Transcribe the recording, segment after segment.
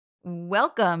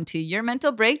Welcome to Your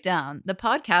Mental Breakdown, the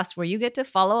podcast where you get to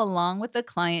follow along with a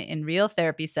client in real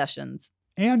therapy sessions.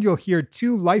 And you'll hear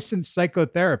two licensed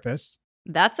psychotherapists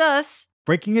That's us.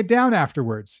 breaking it down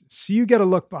afterwards, so you get a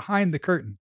look behind the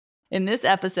curtain. In this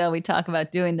episode, we talk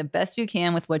about doing the best you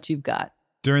can with what you've got.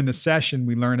 During the session,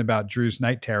 we learn about Drew's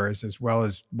night terrors as well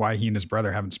as why he and his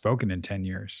brother haven't spoken in 10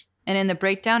 years. And in the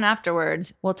breakdown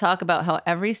afterwards, we'll talk about how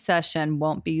every session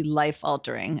won't be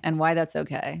life-altering and why that's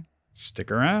okay.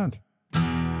 Stick around.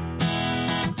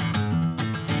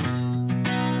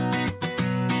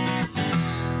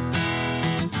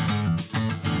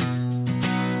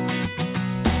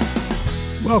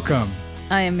 Welcome.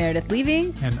 I am Meredith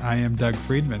Levy. And I am Doug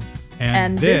Friedman.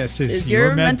 And this is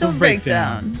Your Mental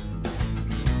Breakdown.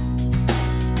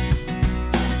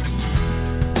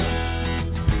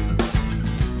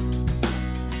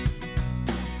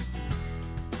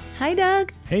 Hi,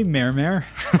 Doug. Hey, Mare.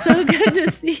 So good to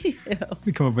see you.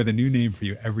 We come up with a new name for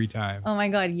you every time. Oh my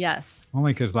God, yes.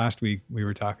 Only because last week we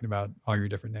were talking about all your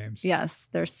different names. Yes,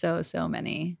 there's so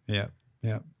many. Yeah.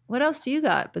 What else do you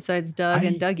got besides Doug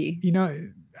and Dougie? You know,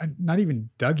 not even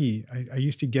Dougie. I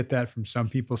used to get that from some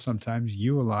people sometimes,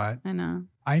 you a lot. I know.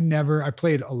 I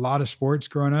played a lot of sports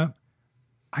growing up.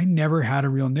 I never had a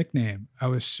real nickname. I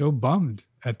was so bummed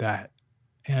at that.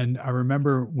 And I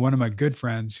remember one of my good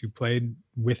friends who played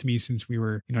with me since we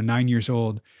were, 9 years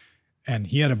old, and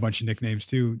he had a bunch of nicknames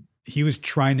too. He was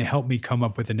trying to help me come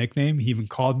up with a nickname. He even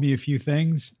called me a few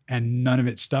things and none of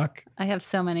it stuck. I have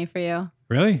so many for you.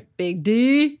 Really? Big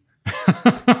D.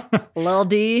 Lil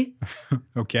D.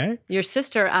 Okay. Your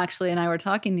sister actually and I were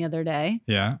talking the other day.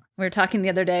 Yeah. We were talking the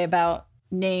other day about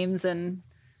names and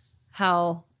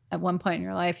how at one point in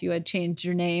your life you had changed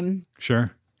your name.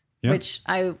 Sure. Yep. Which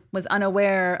I was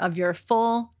unaware of your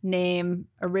full name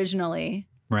originally.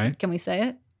 Right. Can we say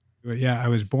it? Yeah, I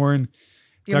was born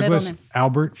Your Douglas middle name.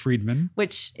 Albert Friedman.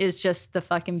 Which is just the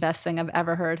fucking best thing I've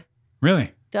ever heard.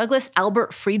 Really? Douglas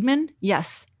Albert Friedman?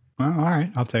 Yes. Well, all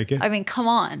right, I'll take it. I mean, come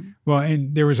on. Well,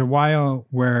 and there was a while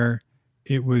where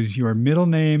it was your middle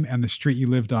name and the street you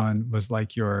lived on was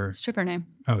like your Stripper name.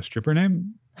 Stripper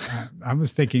name? I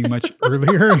was thinking much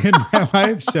earlier in my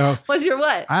life. So What's your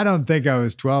what? I don't think I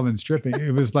was 12 and stripping.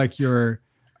 It was like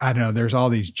I don't know, there's all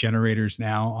these generators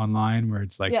now online where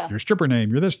it's like your stripper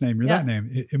name, you're this name, you're that name.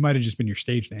 It might have just been your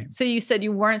stage name. So you said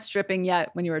you weren't stripping yet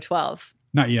when you were 12.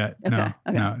 Not yet. Okay.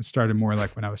 No. It started more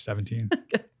like when I was 17.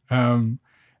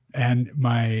 And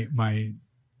my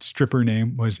stripper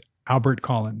name was Albert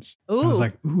Collins. Ooh. I was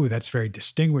like, ooh, that's very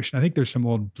distinguished. And I think there's some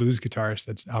old blues guitarist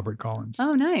that's Albert Collins.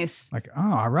 Oh, nice. Like,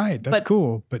 oh, all right. That's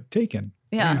cool, but taken.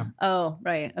 Yeah. Damn. Oh,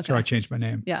 right. Okay. So I changed my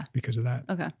name because of that.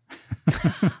 Okay.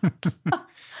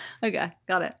 Okay.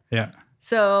 Got it. Yeah.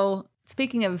 So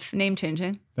speaking of name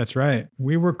changing. That's right.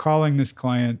 We were calling this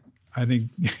client, I think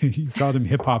you called him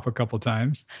hip hop a couple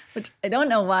times. Which I don't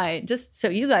know why. Just so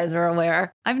you guys are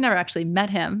aware, I've never actually met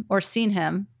him or seen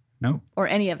him. No. Or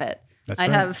any of it. That's I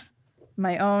right. have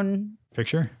my own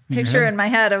picture in my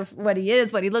head of what he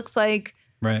is, what he looks like.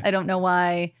 Right. I don't know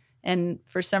why. And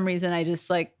for some reason, I just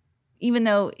even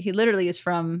though he literally is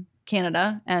from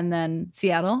Canada and then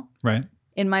Seattle. Right.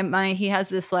 In my mind, he has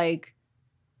this like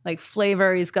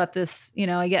flavor. He's got this,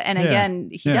 again,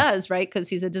 he does, right? Because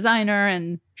he's a designer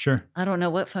and sure. I don't know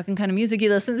what fucking kind of music he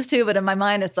listens to, but in my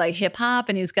mind, it's like hip hop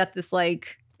and he's got this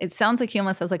it sounds like he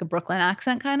almost has like a Brooklyn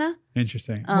accent kind of.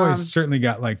 Interesting. Well, he's certainly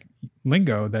got like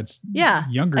lingo that's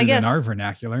younger than our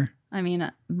vernacular. I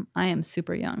mean, I am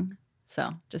super young,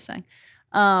 so just saying.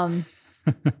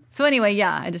 So anyway,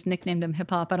 I just nicknamed him hip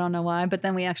hop. I don't know why, but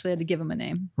then we actually had to give him a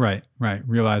name. Right.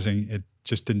 Realizing it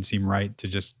just didn't seem right to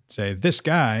just say this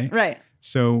guy. Right.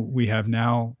 So we have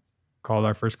now called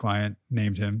our first client,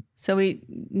 named him. So we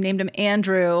named him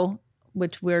Andrew,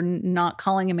 which we're not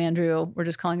calling him Andrew. We're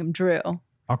just calling him Drew.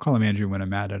 I'll call him Andrew when I'm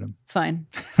mad at him. Fine.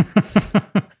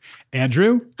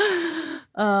 Andrew?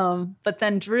 But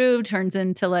then Drew turns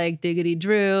into like Diggity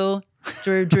Drew,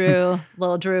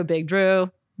 Little Drew, Big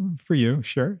Drew. For you,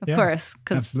 sure. Of course.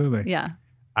 Absolutely. Yeah.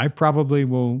 I probably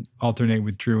will alternate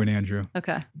with Drew and Andrew.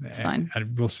 Okay. It's fine.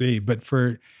 We'll see. But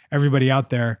for everybody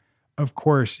out there, of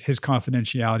course, his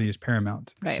confidentiality is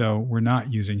paramount. Right. So we're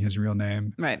not using his real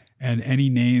name. Right. And any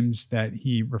names that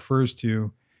he refers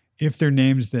to, if they're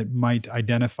names that might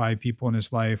identify people in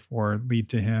his life or lead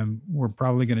to him, we're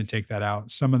probably going to take that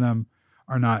out. Some of them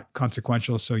are not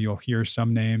consequential, so you'll hear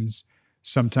some names.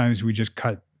 Sometimes we just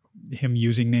cut him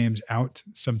using names out.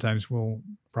 Sometimes we'll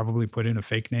probably put in a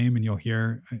fake name and you'll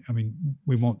hear,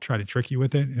 we won't try to trick you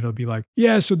with it. It'll be like,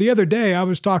 yeah, so the other day I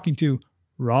was talking to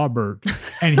Robert.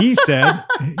 And he said,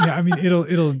 yeah, I mean,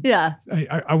 it'll, Yeah.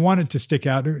 I want it to stick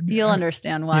out. You'll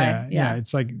understand why. Yeah.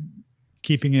 It's like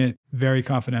keeping it very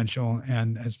confidential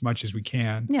and as much as we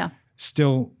can. Yeah.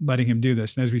 Still letting him do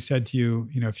this. And as we said to you,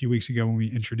 a few weeks ago when we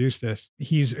introduced this,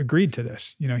 he's agreed to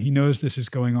this. He knows this is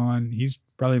going on. He's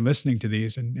probably listening to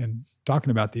these and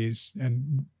talking about these,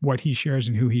 and what he shares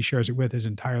and who he shares it with is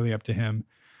entirely up to him.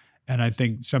 And I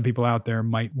think some people out there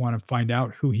might want to find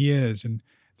out who he is. And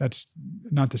that's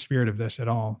not the spirit of this at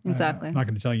all. Exactly. I'm not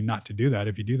going to tell you not to do that.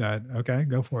 If you do that, okay,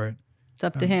 go for it. It's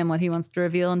up to him what he wants to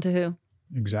reveal and to who.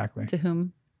 Exactly. To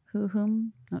whom?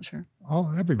 Whom? Not sure.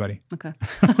 Everybody. Okay.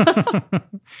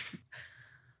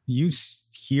 You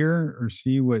hear or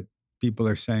see what people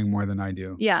are saying more than I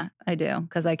do. Yeah, I do,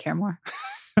 because I care more.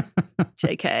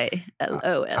 JK,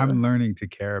 LOL. I'm learning to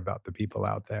care about the people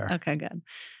out there. Okay, good.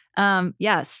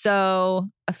 Yeah, so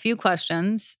a few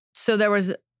questions. So there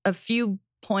was a few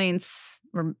points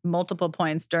or multiple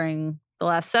points during the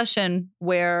last session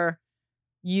where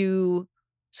you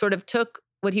sort of took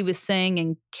what he was saying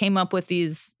and came up with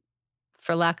these,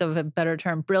 for lack of a better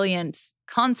term, brilliant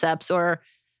concepts, or,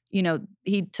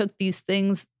 he took these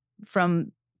things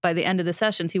by the end of the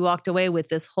sessions, he walked away with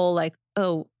this whole like,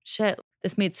 oh shit,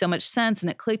 this made so much sense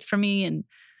and it clicked for me. And,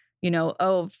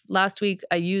 last week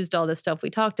I used all this stuff we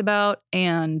talked about,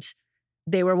 and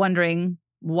they were wondering,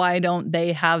 why don't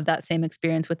they have that same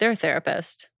experience with their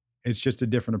therapist? It's just a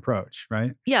different approach,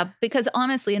 right? Yeah, because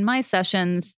honestly, in my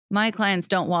sessions, my clients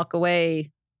don't walk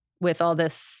away with all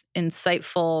this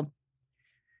insightful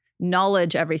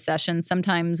knowledge every session.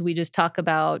 Sometimes we just talk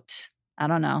about, I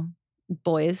don't know,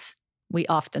 boys. We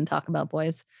often talk about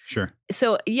boys. Sure.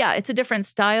 So yeah, it's a different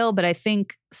style, but I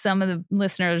think some of the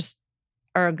listeners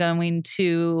are going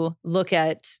to look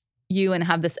at you and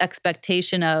have this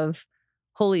expectation of,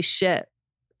 holy shit,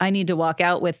 I need to walk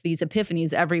out with these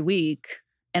epiphanies every week.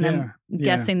 And I'm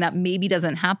guessing that maybe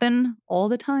doesn't happen all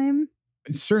the time.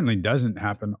 It certainly doesn't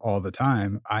happen all the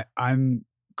time. I'm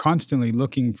constantly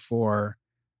looking for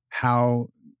how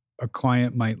a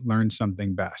client might learn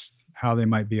something best, how they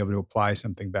might be able to apply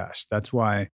something best. That's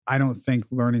why I don't think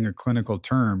learning a clinical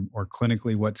term or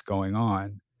clinically what's going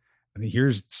on,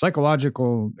 here's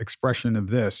psychological expression of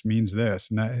this means this,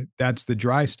 and that's the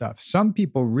dry stuff. Some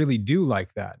people really do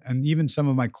like that. And even some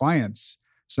of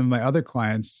my other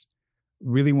clients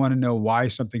really want to know why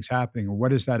something's happening or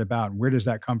what is that about and where does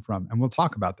that come from? And we'll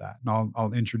talk about that. And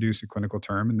I'll introduce a clinical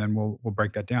term and then we'll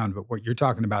break that down. But what you're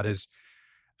talking about is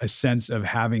a sense of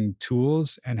having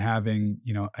tools and having,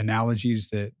 analogies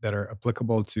that are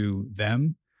applicable to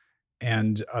them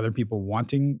and other people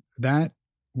wanting that.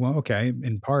 Well, okay,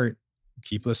 in part,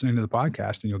 keep listening to the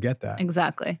podcast and you'll get that.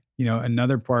 Exactly.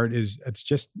 Another part is it's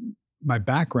just my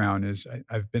background is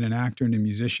I've been an actor and a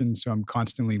musician, so I'm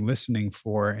constantly listening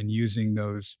for and using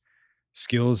those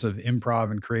skills of improv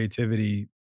and creativity.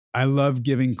 I love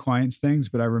giving clients things,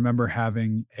 but I remember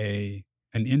having an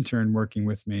intern working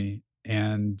with me,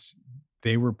 and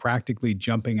they were practically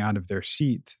jumping out of their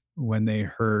seat when they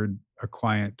heard a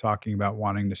client talking about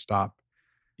wanting to stop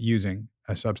using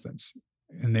a substance.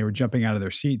 And they were jumping out of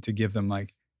their seat to give them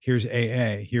like, here's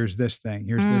AA, here's this thing,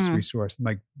 here's this resource. I'm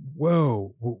like,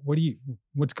 whoa,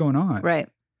 what's going on? Right.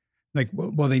 Like,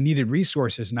 well, they needed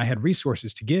resources and I had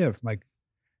resources to give. Like,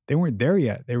 they weren't there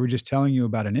yet. They were just telling you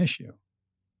about an issue.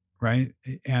 Right.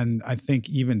 And I think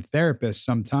even therapists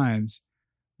sometimes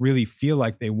really feel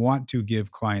like they want to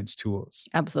give clients tools.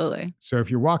 Absolutely. So if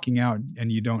you're walking out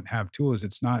and you don't have tools,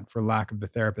 it's not for lack of the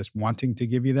therapist wanting to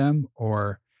give you them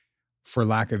or for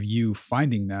lack of you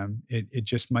finding them. It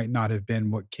just might not have been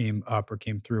what came up or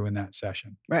came through in that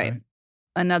session. Right.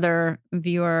 Another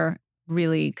viewer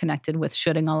really connected with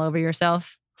shooting all over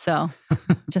yourself. So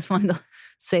just wanted to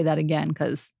say that again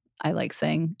because I like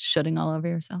saying shooting all over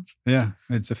yourself. Yeah,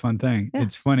 it's a fun thing. Yeah.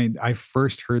 It's funny. I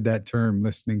first heard that term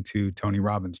listening to Tony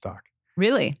Robbins talk.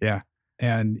 Really? Yeah.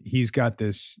 And he's got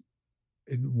this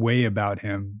way about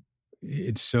him.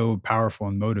 It's so powerful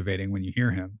and motivating when you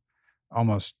hear him.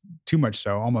 Almost too much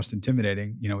so, almost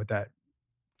intimidating, with that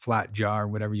flat jaw or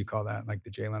whatever you call that, like the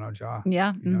Jay Leno jaw.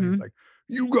 Yeah. He's like,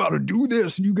 you got to do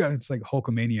this. And it's like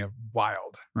Hulkamania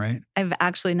wild, right? I've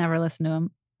actually never listened to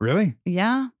him. Really?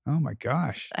 Yeah. Oh my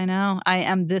gosh. I know. I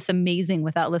am this amazing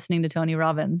without listening to Tony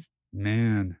Robbins.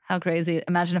 Man. How crazy.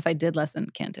 Imagine if I did listen.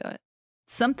 Can't do it.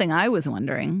 Something I was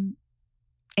wondering,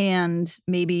 and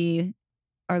maybe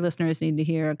our listeners need to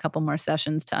hear a couple more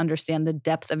sessions to understand the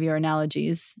depth of your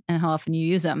analogies and how often you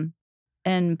use them.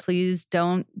 And please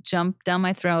don't jump down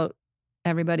my throat,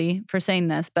 everybody, for saying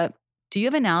this, but do you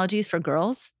have analogies for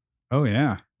girls? Oh,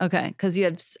 yeah. Okay. Because you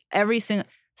have every single...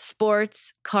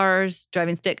 sports, cars,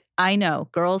 driving stick. I know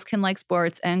girls can like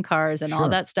sports and cars and all Sure.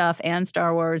 that stuff and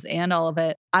Star Wars and all of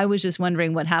it. I was just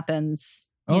wondering what happens.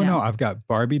 Oh, no, I've got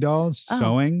Barbie dolls,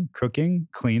 sewing, cooking,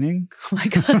 cleaning. Oh my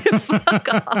God,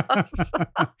 fuck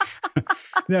off.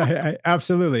 Yeah,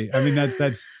 absolutely. I mean,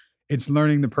 it's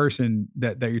learning the person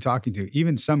that you're talking to.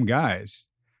 Even some guys,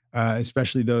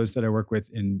 especially those that I work with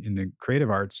in the creative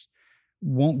arts,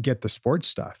 won't get the sports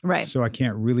stuff. Right. So I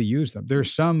can't really use them.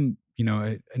 There's some,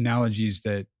 analogies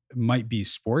that might be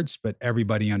sports, but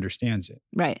everybody understands it.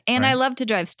 Right. And I love to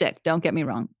drive stick. Don't get me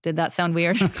wrong. Did that sound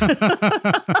weird?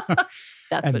 That's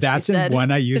what she said.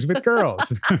 One I use with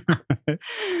girls.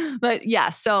 But yeah,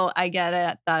 so I get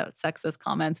it. That sexist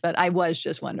comments, but I was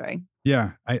just wondering.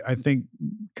 Yeah. I think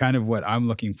kind of what I'm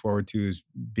looking forward to is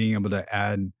being able to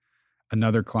add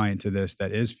another client to this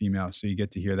that is female. So you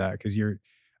get to hear that because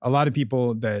a lot of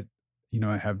people that,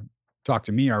 have talked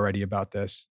to me already about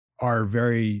this are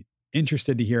very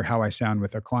interested to hear how I sound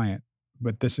with a client,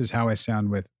 but this is how I sound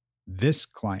with this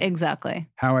client. Exactly.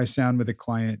 How I sound with a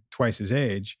client twice his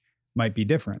age might be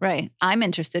different. Right. I'm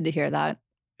interested to hear that.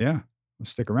 Yeah. Well,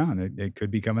 stick around. It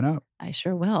could be coming up. I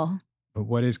sure will. But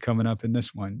what is coming up in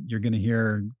this one? You're going to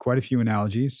hear quite a few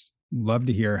analogies. Love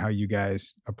to hear how you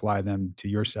guys apply them to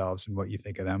yourselves and what you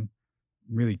think of them.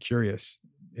 I'm really curious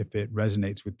if it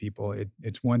resonates with people.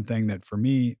 It's one thing that for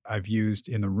me, I've used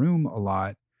in the room a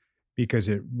lot because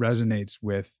it resonates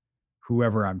with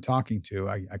whoever I'm talking to.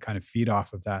 I kind of feed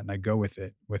off of that and I go with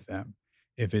it with them.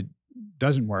 If it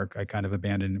doesn't work, I kind of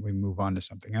abandon it. We move on to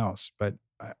something else. But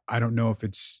I don't know if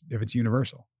it's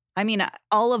universal. I mean,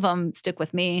 all of them stick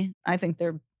with me. I think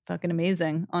they're fucking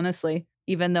amazing, honestly.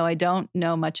 Even though I don't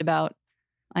know much about,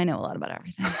 I know a lot about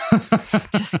everything.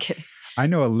 Just kidding. I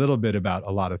know a little bit about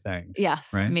a lot of things. Yes,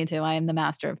 right? Me too. I am the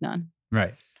master of none.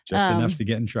 Right. Just enough to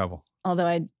get in trouble. Although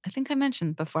I think I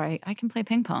mentioned before, I can play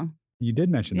ping pong. You did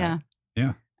mention that.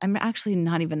 Yeah. I'm actually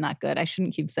not even that good. I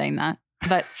shouldn't keep saying that.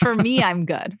 But for me, I'm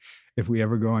good. If we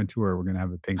ever go on tour, we're going to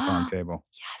have a ping pong table.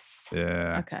 Yes.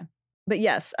 Yeah. Okay. But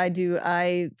yes, I do.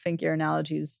 I think your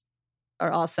analogies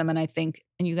are awesome. And I think,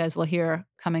 and you guys will hear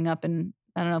coming up in,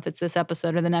 I don't know if it's this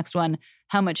episode or the next one,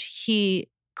 how much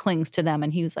he clings to them.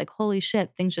 And he was like, holy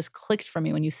shit, things just clicked for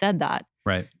me when you said that.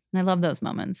 Right. And I love those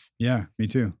moments. Yeah, me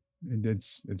too.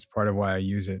 It's part of why I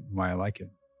use it, why I like it.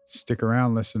 Stick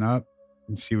around, listen up,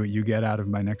 and see what you get out of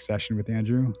my next session with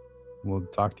Andrew. We'll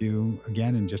talk to you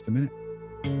again in just a minute.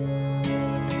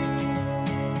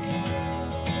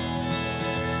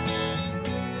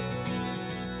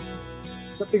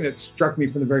 Something that struck me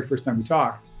from the very first time we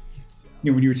talked,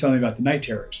 when you were telling me about the night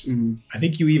terrors, I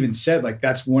think you even said like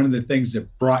that's one of the things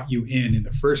that brought you in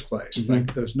the first place.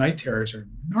 Like those night terrors are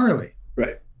gnarly.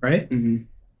 Right? Mm-hmm.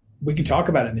 We can talk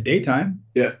about it in the daytime.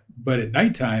 Yeah. But at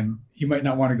nighttime, you might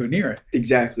not want to go near it.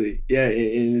 Exactly. Yeah.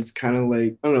 And it's kind of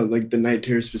like, I don't know, like the night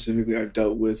terror specifically I've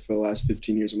dealt with for the last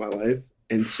 15 years of my life.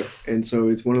 And so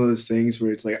it's one of those things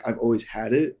where it's like, I've always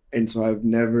had it. And so I've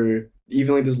never,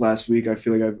 even like this last week, I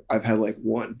feel like I've had like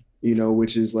one,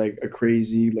 which is like a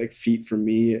crazy like feat for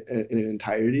me in an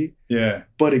entirety. Yeah.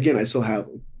 But again, I still have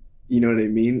them. You know what I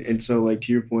mean? And so like,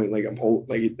 to your point, like I'm old,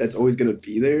 like that's always going to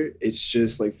be there. It's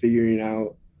just like figuring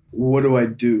out what do I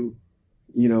do,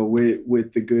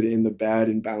 with the good and the bad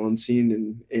and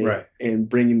balancing and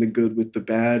bringing the good with the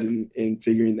bad and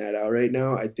figuring that out right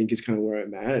now, I think is kind of where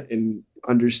I'm at and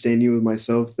understanding with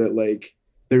myself that like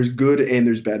there's good and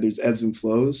there's bad, there's ebbs and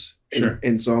flows. Sure.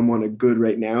 And so I'm on a good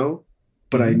right now,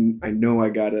 but I know I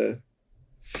got to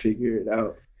figure it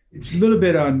out. It's a little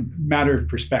bit on matter of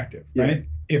perspective, right?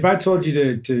 If I told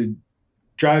you to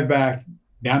drive back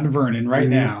down to Vernon right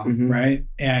now, right,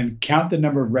 and count the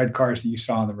number of red cars that you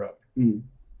saw on the road,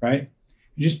 right?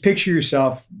 You just picture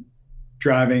yourself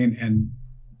driving and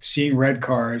seeing red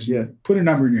cars. Yeah. Put a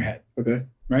number in your head. Okay.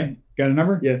 Right? Got a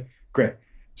number? Yeah. Great.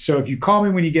 So if you call me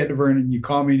when you get to Vernon, you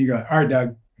call me and you go, all right,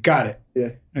 Doug, got it. Yeah.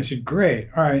 And I said, great.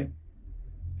 All right.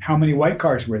 How many white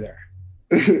cars were there?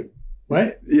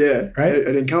 What? Yeah. Right?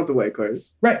 I didn't count the white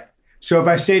cars. Right. So if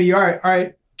I say to you, all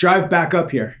right, drive back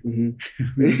up here.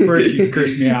 First you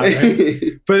curse me out, right?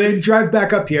 But then drive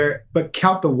back up here, but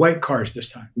count the white cars this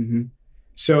time.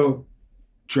 So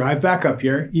drive back up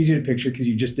here. Easy to picture because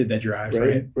you just did that drive,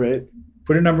 right? Right.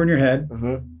 Put a number in your head.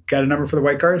 Got a number for the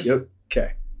white cars? Yep.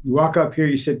 Okay. You walk up here,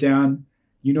 you sit down.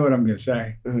 You know what I'm going to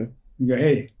say. You go,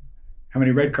 hey, how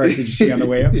many red cars did you see on the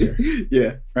way up here?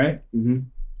 Yeah. Right?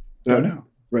 Don't know.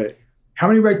 Right. How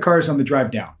many red cars on the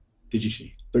drive down did you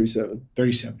see? 37.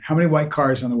 37. How many white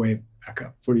cars on the way back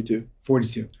up? 42.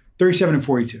 42. 37 and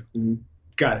 42.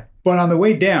 Got it. But on the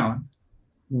way down,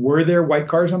 were there white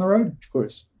cars on the road? Of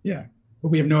course. Yeah. but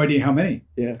we have no idea how many.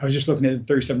 Yeah. I was just looking at the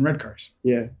 37 red cars.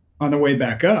 Yeah. On the way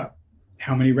back up,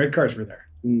 how many red cars were there?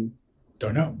 Mm.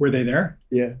 Don't know. Were they there?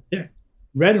 Yeah. Yeah.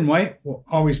 Red and white will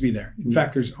always be there. In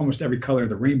fact, there's almost every color of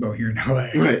the rainbow here in LA.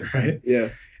 Right? Yeah.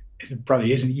 It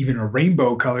probably isn't even a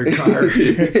rainbow colored car.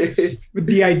 But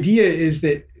the idea is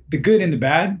that the good and the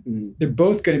bad, they're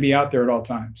both going to be out there at all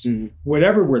times.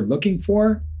 Whatever we're looking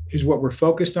for is what we're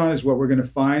focused on, is what we're going to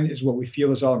find, is what we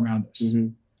feel is all around us.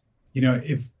 You know,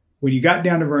 when you got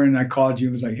down to Vernon, I called you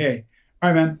and was like, hey,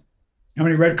 all right, man, how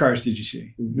many red cars did you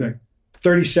see? Like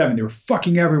 37. They were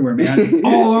fucking everywhere, man.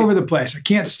 All over the place. I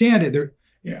can't stand it.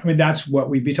 I mean, that's what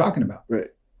we'd be talking about.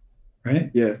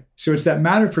 Right? Yeah. So it's that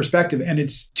matter of perspective. And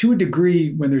it's to a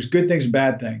degree, when there's good things and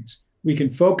bad things, we can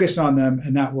focus on them,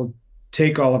 and that will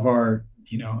take all of our,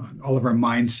 all of our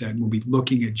mindset. We'll be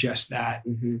looking at just that.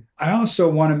 I also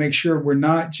want to make sure we're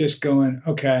not just going,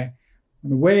 okay, on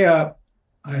the way up,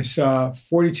 I saw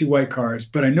 42 white cars,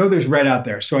 but I know there's red out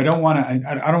there. So I don't want to,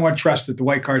 I don't want to trust that the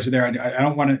white cars are there. I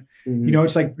don't want to,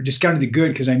 it's like we're discounting the good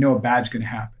because I know a bad's going to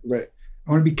happen. Right.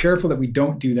 I want to be careful that we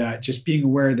don't do that. Just being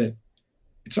aware that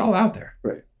it's all out there.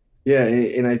 Right. Yeah.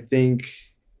 And I think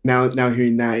now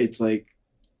hearing that, it's like,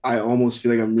 I almost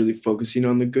feel like I'm really focusing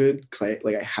on the good because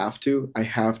I have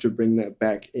to bring that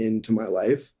back into my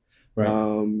life. Right.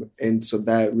 And so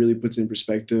that really puts in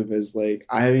perspective as like,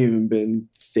 I haven't even been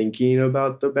thinking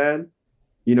about the bad.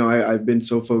 I've been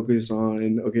so focused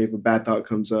on, okay, if a bad thought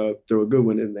comes up, throw a good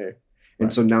one in there.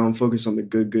 And so now I'm focused on the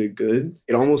good.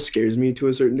 It almost scares me to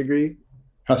a certain degree.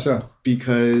 How so?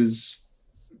 Because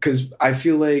I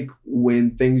feel like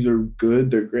when things are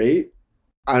good, they're great.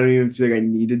 I don't even feel like I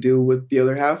need to deal with the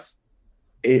other half.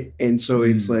 And so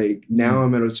it's like, now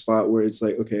I'm at a spot where it's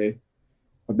like, okay,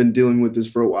 I've been dealing with this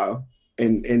for a while.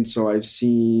 And so I've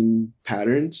seen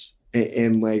patterns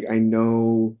and like, I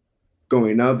know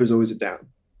going up, there's always a down.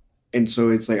 And so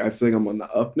it's like, I feel like I'm on the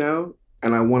up now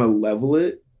and I want to level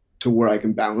it to where I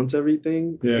can balance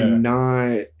everything and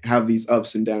not have these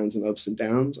ups and downs.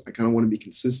 I kind of want to be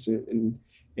consistent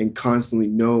and constantly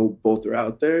know both are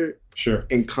out there. Sure.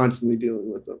 And constantly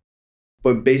dealing with them.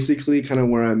 But basically kind of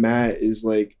where I'm at is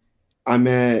like, I'm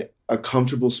at a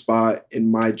comfortable spot in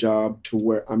my job to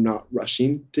where I'm not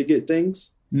rushing to get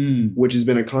things, which has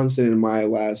been a constant in my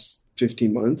last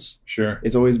 15 months. Sure.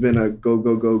 It's always been a go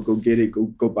get it,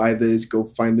 go buy this, go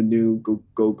find the new,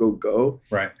 go.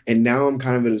 Right. And now I'm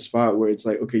kind of at a spot where it's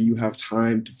like, okay, you have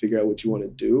time to figure out what you want to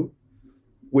do,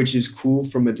 which is cool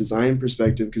from a design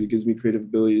perspective because it gives me creative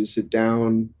ability to sit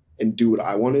down and do what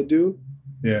I want to do.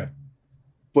 Yeah.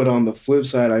 But on the flip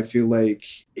side, I feel like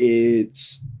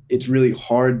it's really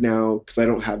hard now because I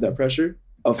don't have that pressure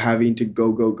of having to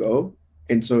go.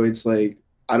 And so it's like,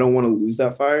 I don't want to lose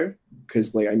that fire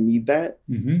because like I need that.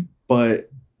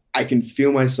 But I can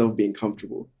feel myself being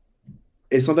comfortable.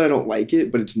 It's not that I don't like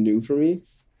it, but it's new for me.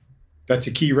 That's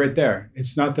a key right there.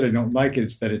 It's not that I don't like it,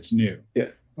 it's that it's new. Yeah.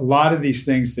 A lot of these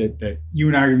things that you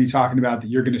and I are going to be talking about that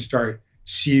you're going to start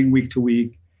seeing week to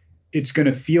week, it's going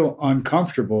to feel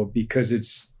uncomfortable because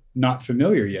it's not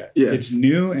familiar yet. Yeah. It's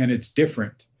new and it's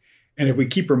different. And if we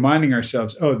keep reminding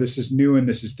ourselves, oh, this is new and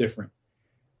this is different,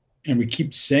 and we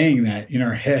keep saying that in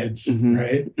our heads,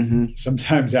 right?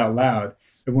 Sometimes out loud.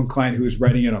 The one client who was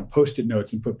writing it on Post-it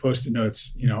notes and put Post-it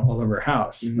notes, all over her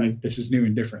house, like this is new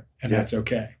and different, and that's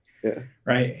okay. Yeah.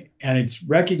 Right. And it's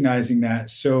recognizing that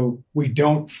so we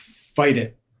don't fight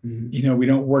it. We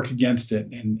don't work against it.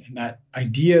 And that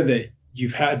idea that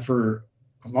you've had for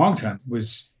a long time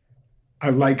was, I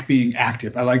like being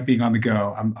active. I like being on the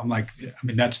go.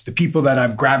 That's the people that I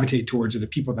gravitate towards are the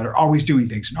people that are always doing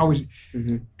things and always.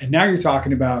 And now you're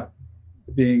talking about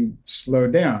being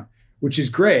slowed down, which is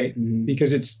great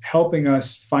because it's helping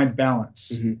us find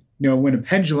balance. When a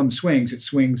pendulum swings, it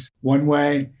swings one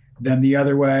way, then the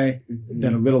other way,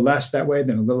 then a little less that way,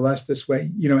 then a little less this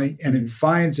way, and it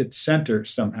finds its center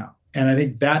somehow. And I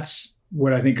think that's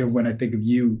what I think of when I think of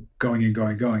you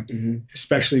going,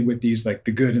 especially with these, like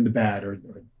the good and the bad, or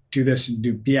do this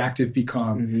and be active, be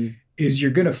calm, is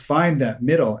you're going to find that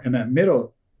middle, and that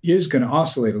middle is going to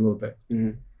oscillate a little bit,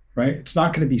 right? It's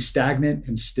not going to be stagnant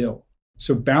and still.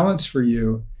 So balance for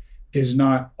you is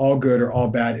not all good or all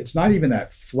bad. It's not even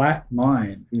that flat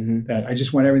line that I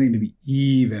just want everything to be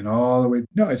even all the way.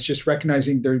 No, it's just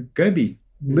recognizing there are going to be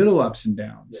little ups and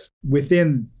downs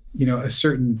within, a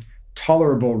certain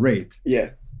tolerable rate.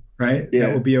 Yeah. Right? Yeah.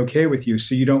 That will be okay with you.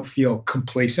 So you don't feel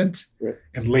complacent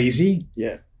and lazy.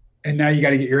 Yeah. And now you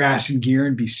got to get your ass in gear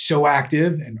and be so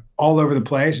active and all over the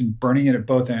place and burning it at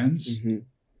both ends.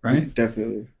 Right?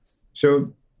 Definitely.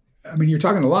 So, you're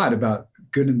talking a lot about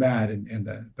good and bad and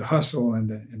the hustle and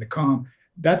the calm.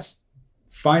 That's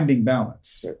finding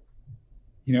balance.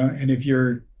 and if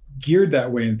you're geared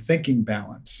that way and thinking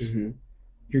balance, Mm-hmm.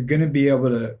 you're going to be able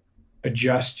to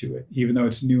adjust to it, even though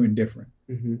it's new and different.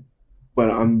 Mm-hmm. But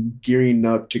I'm gearing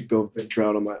up to go venture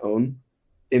out on my own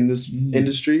in this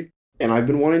industry. And I've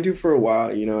been wanting to for a while,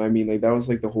 I mean, like that was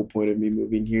like the whole point of me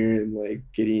moving here and like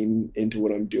getting into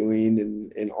what I'm doing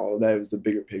and all of that was the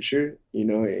bigger picture,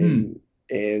 and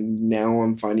now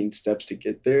I'm finding steps to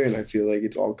get there. And I feel like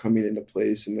it's all coming into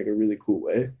place in like a really cool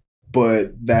way.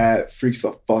 But that freaks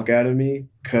the fuck out of me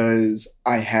because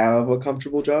I have a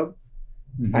comfortable job.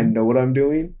 Mm-hmm. I know what I'm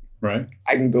doing. Right.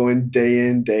 I can go in,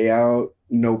 day out,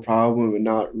 no problem, and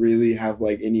not really have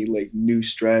like any like new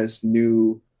stress,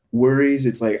 new worries.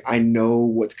 It's like I know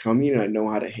what's coming and I know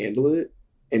how to handle it.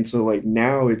 And so like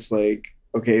now it's like,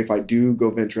 okay, if I do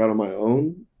go venture out on my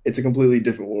own, it's a completely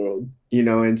different world,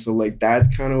 and so like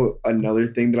that's kind of another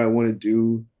thing that I want to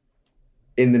do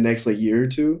in the next like year or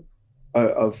two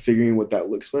of figuring what that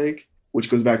looks like, which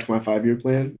goes back to my 5-year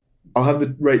plan. I'll have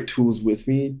the right tools with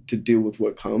me to deal with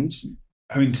what comes.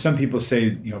 I mean, some people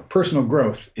say, personal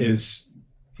growth is,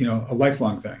 a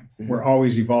lifelong thing. Mm-hmm. We're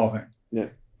always evolving. Yeah.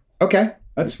 Okay,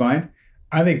 that's fine.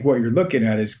 I think what you're looking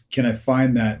at is, can I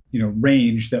find that,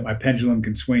 range that my pendulum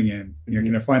can swing in? Mm-hmm.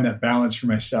 Can I find that balance for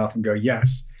myself and go,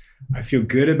 yes, I feel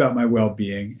good about my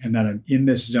well-being and that I'm in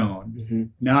this zone. Mm-hmm.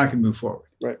 Now I can move forward.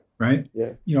 Right?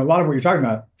 Yeah. A lot of what you're talking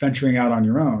about, venturing out on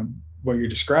your own, what you're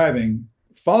describing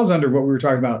falls under what we were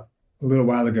talking about a little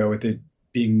while ago with it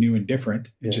being new and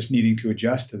different and just needing to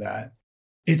adjust to that.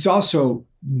 It's also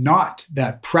not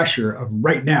that pressure of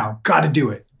right now, got to do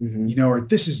it, or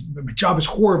my job is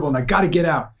horrible and I got to get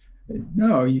out.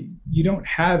 No, you don't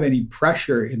have any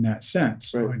pressure in that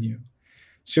sense on you.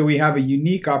 So we have a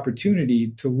unique opportunity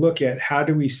to look at how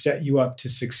do we set you up to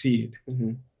succeed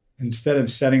instead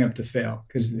of setting up to fail.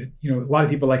 Because, a lot of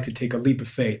people like to take a leap of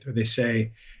faith, or they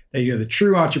say that, the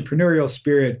true entrepreneurial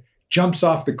spirit jumps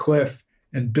off the cliff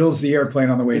and builds the airplane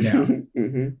on the way down.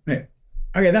 Right.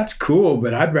 Okay, that's cool,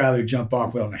 but I'd rather jump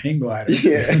off on a hang glider.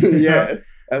 Yeah,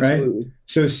 absolutely. Right?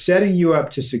 So setting you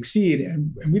up to succeed,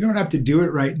 and we don't have to do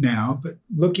it right now, but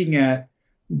looking at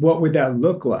what would that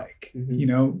look like?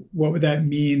 What would that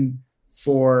mean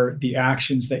for the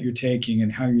actions that you're taking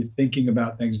and how you're thinking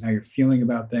about things and how you're feeling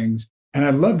about things. And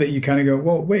I love that you kind of go,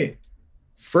 well, wait,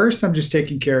 first I'm just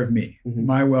taking care of me,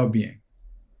 my well-being.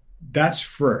 That's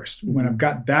first. When I've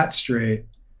got that straight,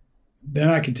 then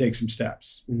I can take some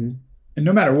steps. And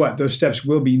no matter what, those steps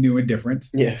will be new and different.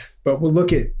 Yeah. But we'll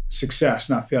look at success,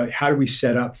 not failure. How do we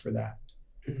set up for that?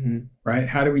 Right?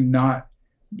 How do we not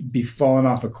be falling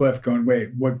off a cliff going,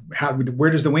 wait, where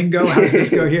does the wing go? How does this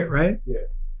go here? Right? Yeah.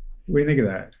 What do you think of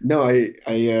that? No,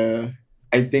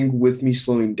 I think with me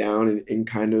slowing down and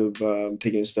kind of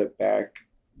taking a step back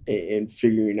and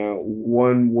figuring out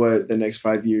what the next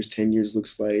 5 years, 10 years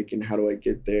looks like and how do I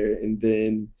get there, and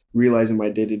then realizing my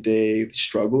day-to-day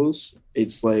struggles,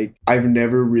 it's like I've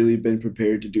never really been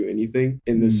prepared to do anything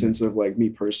in the sense of like me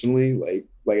personally,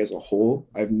 like as a whole.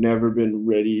 I've never been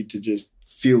ready to just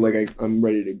feel like I'm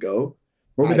ready to go.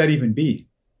 What would that even be?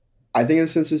 I think a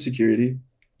sense of security,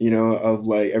 of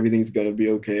like everything's gonna be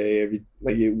okay,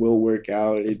 like it will work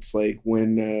out. It's like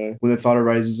when the thought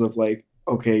arises of like,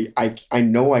 okay, I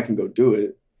know I can go do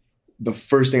it, the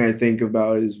first thing I think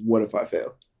about is what if I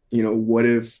fail? What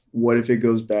if it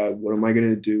goes bad? What am I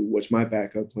gonna do? What's my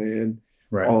backup plan?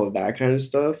 Right. All of that kind of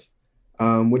stuff,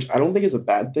 which I don't think is a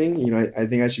bad thing. I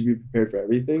think I should be prepared for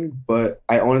everything, but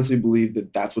I honestly believe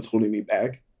that that's what's holding me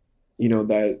back.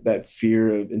 That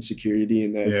fear of insecurity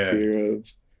and that fear of,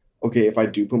 okay, if I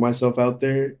do put myself out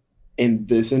there in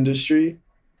this industry,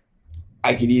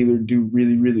 I could either do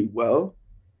really, really well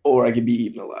or I could be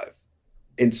eaten alive.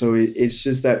 And so it's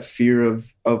just that fear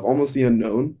of almost the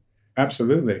unknown.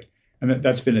 Absolutely. And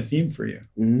that's been a theme for you,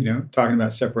 talking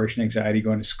about separation anxiety,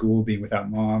 going to school, being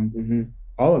without mom,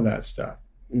 all of that stuff.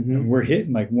 And we're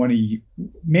hitting like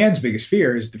man's biggest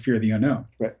fear is the fear of the unknown.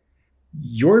 Right.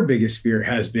 Your biggest fear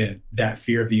has been that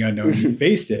fear of the unknown. You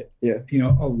faced it,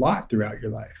 a lot throughout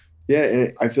your life. Yeah.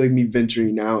 And I feel like me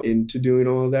venturing now into doing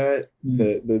all of that,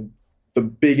 the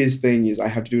biggest thing is I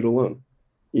have to do it alone,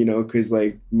 because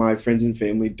like my friends and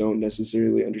family don't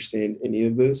necessarily understand any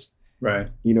of this. Right.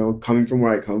 Coming from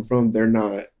where I come from, they're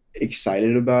not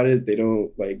excited about it. They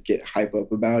don't like get hype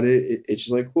up about it. It's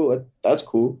just like, cool, that's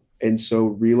cool. And so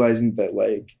realizing that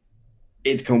like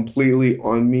it's completely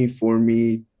on me for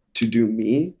me to do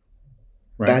me,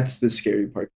 that's the scary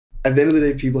part. At the end of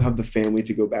the day, people have the family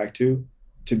to go back to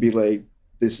be like,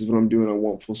 this is what I'm doing. I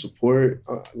want full support.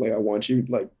 Like I want you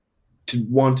like to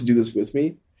want to do this with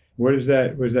me. What does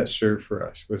that serve for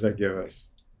us? What does that give us?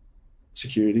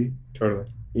 Security. Totally.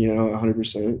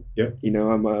 100%. Yep.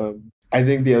 I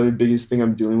think the other biggest thing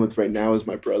I'm dealing with right now is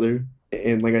my brother.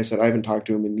 And like I said, I haven't talked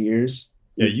to him in years.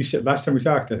 Yeah, you said last time we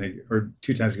talked, I think, or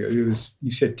 2 times ago,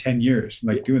 you said 10 years.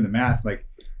 Like doing the math, like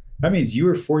that means you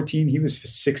were 14, he was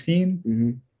 16.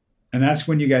 Mm-hmm. And that's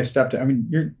when you guys stopped. I mean,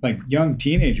 you're like young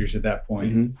teenagers at that point.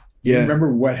 Mm-hmm. Do Yeah. you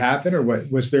remember what happened, or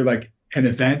what was there like an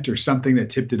event or something that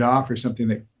tipped it off, or something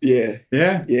that? Yeah.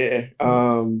 Yeah. Yeah.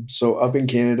 So up in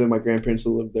Canada, my grandparents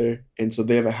still live there. And so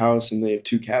they have a house and they have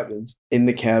 2 cabins. In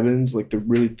the cabins, like the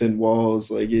really thin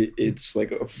walls, like it's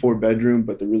like a 4-bedroom,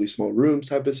 but the really small rooms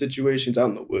type of situations out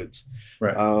in the woods.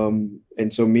 Right.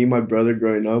 And so me and my brother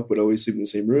growing up would always sleep in the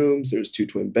same rooms. There's 2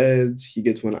 twin beds. He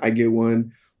gets one, I get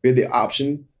one. We had the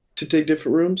option to take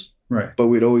different rooms, Right. but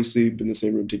we'd always sleep in the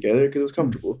same room together because it was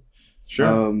comfortable.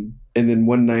 Sure. And then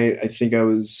one night, I think I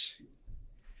was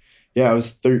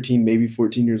 13, maybe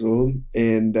 14 years old.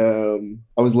 And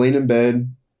I was laying in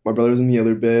bed. My brother was in the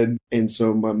other bed. And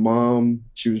so my mom,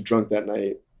 she was drunk that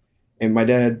night. And my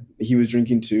dad, he was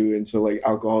drinking too. And so like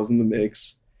alcohol's in the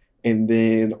mix. And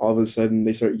then all of a sudden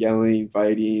they start yelling,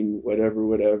 fighting,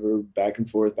 whatever, back and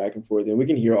forth. And we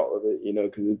can hear all of it, you know,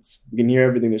 because we can hear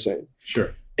everything they're saying.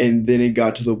 Sure. And then it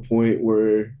got to the point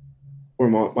where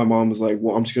my mom was like,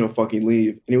 well, I'm just going to fucking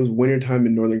leave. And it was wintertime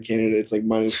in northern Canada. It's like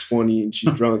 -20 and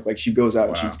she's drunk. Like she goes out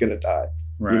and she's going to die.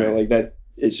 Right. You know, like that,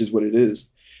 it's just what it is.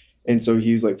 And so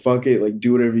he was like, fuck it, like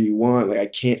do whatever you want. Like I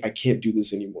can't do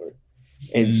this anymore.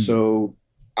 And so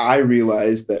I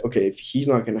realized that, okay, if he's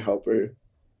not going to help her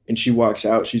and she walks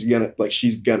out, she's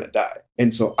gonna die.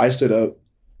 And so I stood up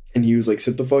and he was like,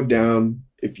 sit the fuck down.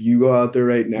 If you go out there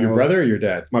right now. Your brother or your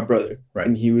dad? My brother. Right.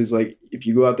 And he was like, if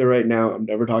you go out there right now, I'm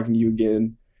never talking to you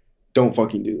again. Don't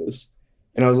fucking do this.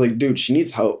 And I was like, dude, she needs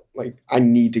help. Like, I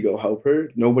need to go help her.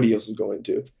 Nobody else is going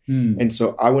to. And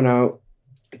so I went out.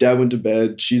 Dad went to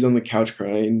bed. She's on the couch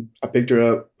crying. I picked her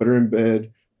up, put her in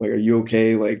bed. Like, are you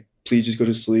okay? Like, please just go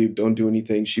to sleep. Don't do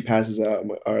anything. She passes out. I'm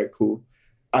like, all right, cool.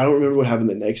 I don't remember what happened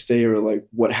the next day or like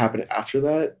what happened after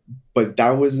that, but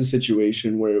that was the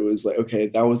situation where it was like, okay,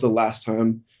 that was the last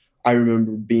time I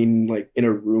remember being like in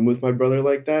a room with my brother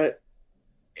like that.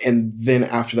 And then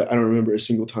after that, I don't remember a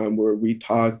single time where we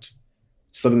talked,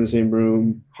 slept in the same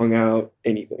room, hung out,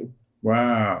 anything.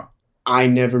 Wow. I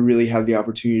never really had the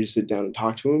opportunity to sit down and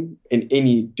talk to him in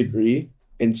any degree.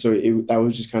 And so that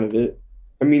was just kind of it.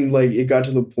 I mean, like it got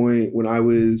to the point when I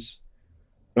was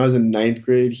in 9th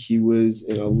grade, he was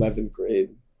in 11th grade.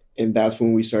 And that's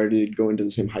when we started going to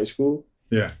the same high school.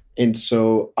 Yeah. And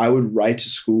so I would ride to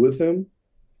school with him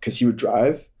because he would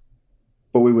drive,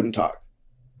 but we wouldn't talk.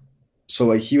 So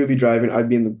like he would be driving, I'd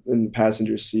be in the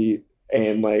passenger seat.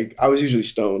 And like I was usually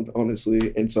stoned,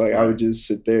 honestly. And so like I would just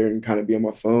sit there and kind of be on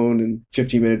my phone, and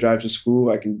 15-minute drive to school,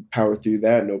 I can power through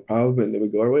that, no problem. And then we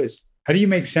go our ways. How do you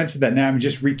make sense of that now? I mean,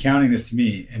 just recounting this to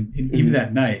me and even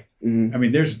that night, I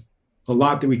mean, there's a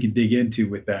lot that we can dig into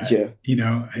with that. Yeah. You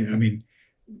know, I mean,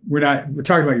 we're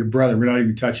talking about your brother. We're not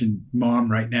even touching mom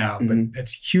right now, but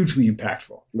that's hugely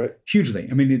impactful. Right. Hugely.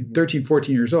 I mean, at 13,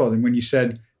 14 years old. And when you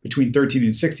said between 13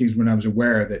 and 16 is when I was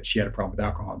aware that she had a problem with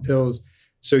alcohol and pills.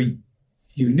 So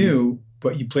you knew,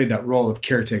 but you played that role of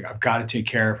caretaker. I've got to take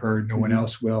care of her. No one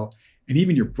else will. And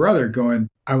even your brother going,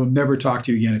 I will never talk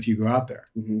to you again if you go out there.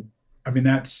 I mean,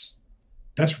 that's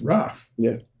rough.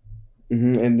 Yeah.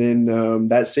 And then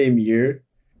that same year,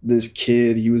 this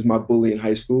kid, he was my bully in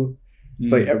high school.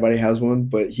 It's like everybody has one,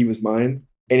 but he was mine.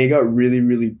 And it got really,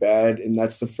 really bad. And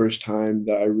that's the first time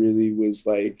that I really was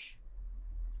like,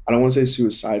 I don't want to say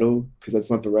suicidal because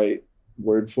that's not the right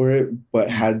word for it, but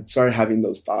had started having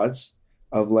those thoughts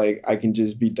of like, I can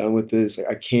just be done with this. Like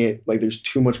I can't, like there's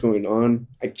too much going on.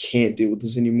 I can't deal with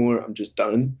this anymore. I'm just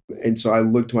done. And so I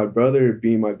looked to my brother,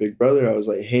 being my big brother. I was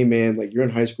like, hey man, like you're in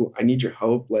high school. I need your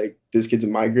help. Like this kid's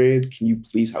in my grade. Can you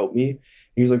please help me? And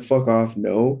he was like, fuck off.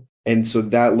 No. And so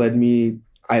that led me,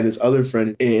 I had this other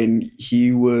friend and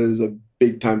he was a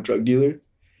big time drug dealer.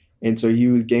 And so he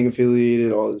was gang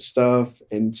affiliated, all this stuff.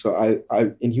 And so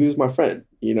and he was my friend,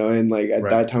 you know, and like at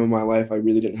that time in my life, I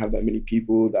really didn't have that many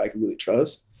people that I could really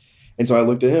trust. And so I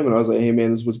looked at him and I was like, hey man,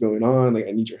 this is what's going on. Like,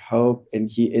 I need your help. And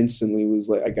he instantly was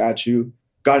like, I got you.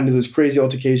 Got into this crazy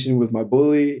altercation with my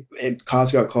bully and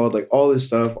cops got called, like all this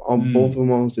stuff. Both of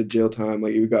them almost did jail time.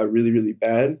 Like it got really, really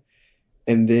bad.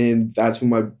 And then that's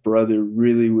when my brother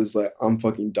really was like, I'm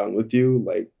fucking done with you.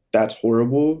 Like, that's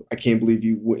horrible. I can't believe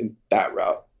you went that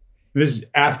route. This is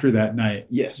after that night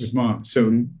with mom.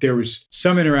 So there was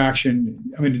some interaction.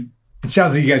 I mean, it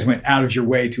sounds like you guys went out of your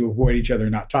way to avoid each other,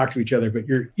 not talk to each other, but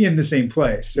you're in the same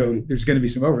place. So there's going to be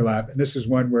some overlap. And this is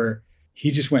one where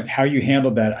he just went, how you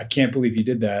handled that. I can't believe you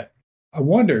did that. I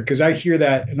wonder, because I hear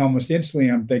that and almost instantly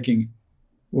I'm thinking,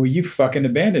 well, you fucking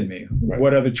abandoned me. Right.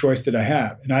 What other choice did I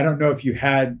have? And I don't know if you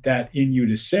had that in you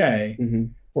to say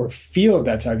or feel at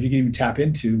that time. If you can even tap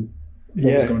into what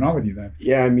was going on with you then.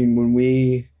 Yeah, I mean,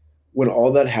 when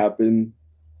all that happened,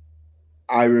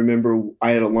 I remember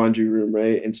I had a laundry room,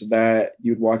 right? And so that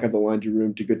you'd walk out the laundry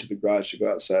room to go to the garage to go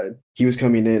outside. He was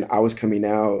coming in, I was coming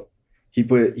out. He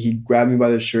grabbed me by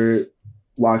the shirt,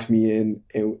 locked me in,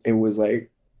 and was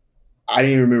like, I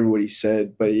didn't even remember what he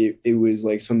said, but it was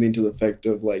like something to the effect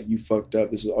of like, you fucked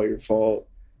up. This is all your fault.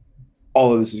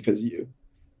 All of this is because of you.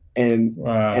 And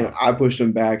I pushed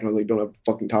him back and I was like, don't ever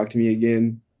fucking talk to me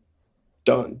again.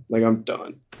 Done. Like, I'm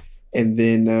done. And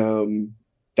then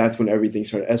that's when everything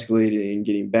started escalating and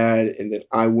getting bad. And then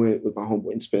I went with my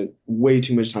homeboy and spent way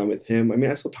too much time with him. I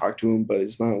mean, I still talk to him, but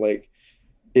it's not like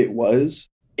it was.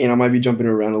 And I might be jumping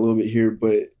around a little bit here,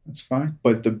 but that's fine.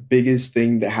 But the biggest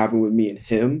thing that happened with me and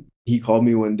him, he called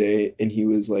me one day and he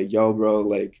was like, yo, bro,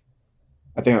 like,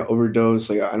 I think I overdosed.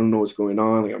 Like, I don't know what's going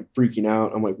on. Like, I'm freaking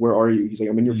out. I'm like, where are you? He's like,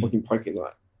 I'm in your fucking parking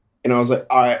lot. And I was like,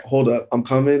 all right, hold up. I'm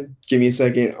coming. Give me a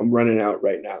second. I'm running out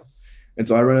right now. And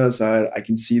so I run outside. I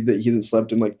can see that he hasn't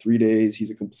slept in like 3 days.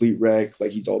 He's a complete wreck.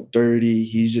 Like, he's all dirty.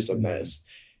 He's just a mess.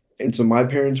 And so my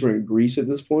parents were in Greece at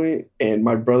this point, and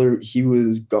my brother, he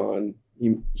was gone.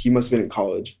 He must have been in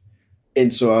college.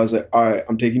 And so I was like, all right,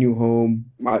 I'm taking you home.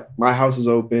 My house is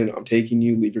open. I'm taking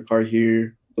you. Leave your car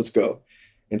here. Let's go.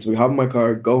 And so we hop in my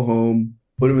car, go home,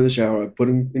 put him in the shower. I put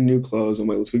him in new clothes. I'm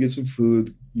like, let's go get some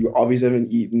food. You obviously haven't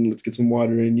eaten. Let's get some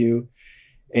water in you.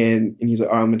 And he's like,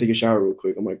 all right, I'm going to take a shower real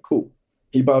quick. I'm like, cool.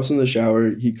 He pops in the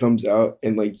shower. He comes out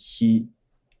and like his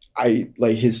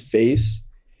face,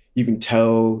 you can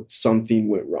tell something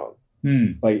went wrong.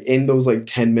 Like in those like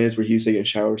 10 minutes where he was taking a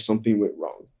shower, something went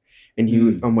wrong.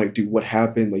 And I'm like, dude, what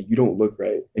happened? Like, you don't look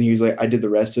right. And he was like, I did the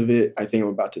rest of it. I think I'm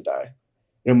about to die.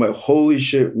 And I'm like, holy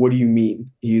shit, what do you mean?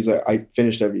 He's like, I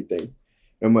finished everything.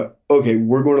 And I'm like, okay,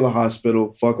 we're going to the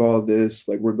hospital. Fuck all of this.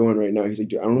 Like, we're going right now. He's like,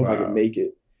 dude, I don't know if I can make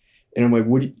it. And I'm like,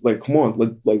 what do you, like, come on,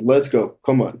 let's go.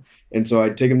 Come on. And so I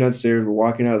take him downstairs. We're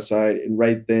walking outside. And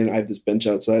right then I have this bench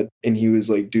outside. And he was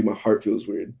like, dude, my heart feels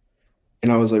weird.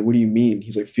 And I was like, what do you mean?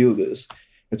 He's like, feel this.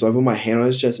 And so I put my hand on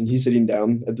his chest, and he's sitting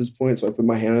down at this point. So I put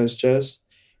my hand on his chest,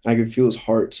 and I could feel his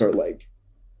heart start like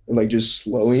just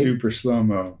slowing. Super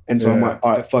slow-mo. And so I'm like,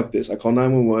 all right, fuck this. I call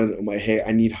 911. I'm like, hey,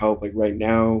 I need help like right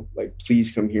now. Like,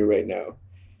 please come here right now.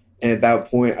 And at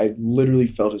that point, I literally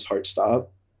felt his heart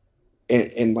stop.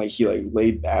 And like he like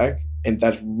laid back. And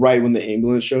that's right when the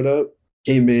ambulance showed up,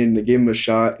 came in, they gave him a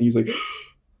shot, and he's like,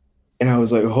 and I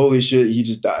was like, holy shit, he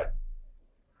just died.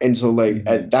 And so like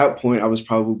at that point, I was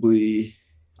probably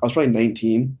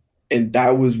 19. And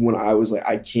that was when I was like,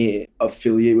 I can't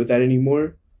affiliate with that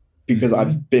anymore because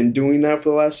I've been doing that for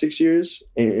the last 6 years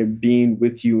and being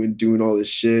with you and doing all this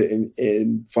shit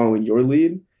and following your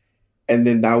lead. And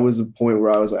then that was the point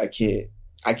where I was like,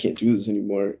 I can't do this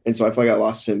anymore. And so I feel like I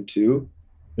lost him too.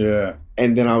 Yeah.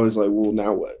 And then I was like, well,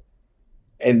 now what?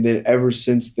 And then ever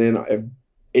since then,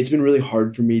 it's been really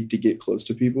hard for me to get close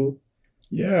to people.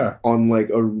 Yeah. On like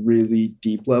a really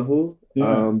deep level.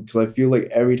 Yeah. Because I feel like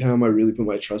every time I really put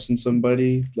my trust in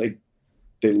somebody, like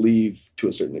they leave to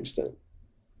a certain extent.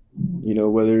 You know,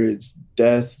 whether it's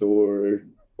death or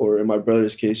in my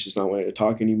brother's case, just not wanting to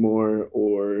talk anymore,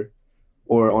 or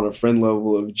on a friend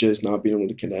level of just not being able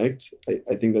to connect.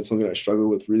 I think that's something I struggle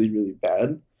with really, really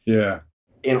bad. Yeah.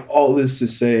 And all this to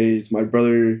say is my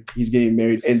brother, he's getting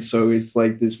married. And so it's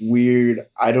like this weird,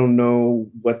 I don't know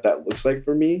what that looks like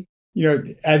for me. You know,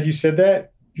 as you said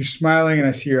that, you're smiling and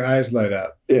I see your eyes light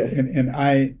up. Yeah. And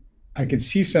I can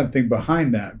see something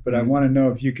behind that, but I want to know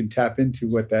if you can tap into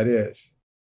what that is.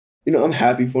 You know, I'm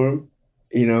happy for him.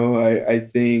 You know, I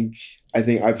think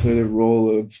I played a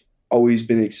role of always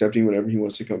been accepting whenever he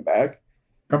wants to come back.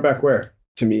 Come back where?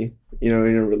 To me, you know,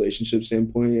 in a relationship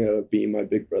standpoint, being my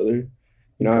big brother.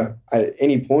 You know, at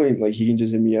any point, like he can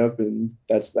just hit me up and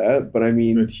that's that. But I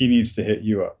mean, but he needs to hit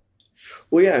you up.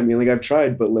 Well, yeah, I mean, like I've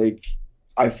tried, but like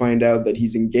I find out that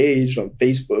he's engaged on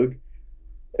Facebook,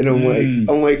 and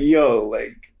I'm like, yo,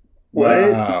 like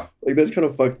what? Wow. Like that's kind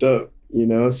of fucked up, you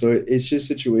know? So it's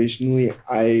just situationally,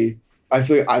 I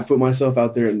feel like I put myself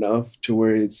out there enough to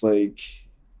where it's like,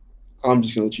 I'm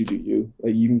just gonna let you do you.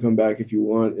 Like you can come back if you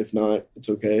want. If not, it's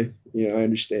okay. You know, I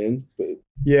understand. But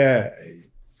yeah,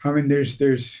 I mean, there's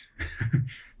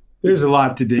there's a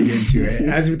lot to dig into.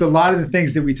 As with a lot of the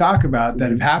things that we talk about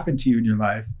that have happened to you in your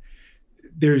life,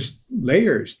 there's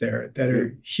layers there that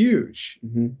are huge.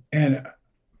 And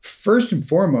first and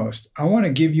foremost, I want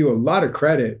to give you a lot of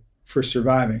credit for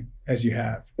surviving as you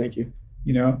have. Thank you.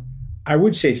 You know, I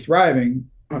would say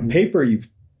thriving. On paper, you've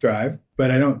thrived,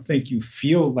 but I don't think you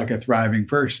feel like a thriving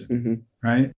person.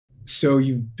 right? So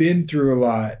you've been through a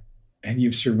lot and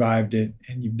you've survived it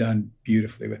and you've done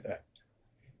beautifully with it.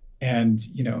 And,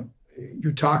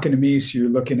 you're talking to me, so you're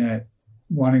looking at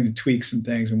wanting to tweak some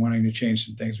things and wanting to change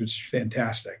some things, which is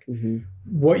fantastic. Mm-hmm.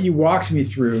 What you walked me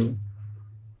through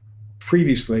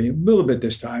previously, a little bit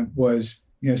this time, was,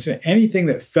 so anything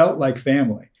that felt like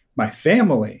family, my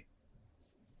family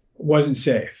wasn't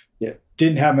safe. Yeah.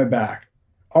 Didn't have my back.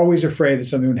 Always afraid that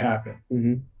something would happen.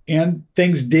 Mm-hmm. And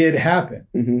things did happen,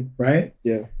 mm-hmm. right?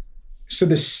 Yeah. So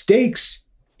the stakes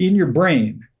in your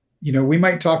brain, we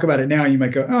might talk about it now and you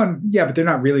might go, oh, yeah, but they're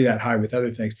not really that high with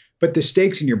other things. But the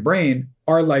stakes in your brain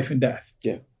are life and death.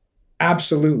 Yeah.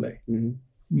 Absolutely. Mm-hmm.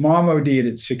 Mom OD'd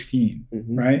at 16,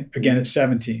 mm-hmm. right? Again at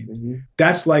 17. Mm-hmm.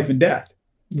 That's life and death.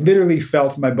 Literally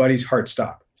felt my buddy's heart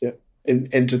stop. Yeah.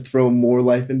 And to throw more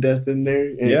life and death in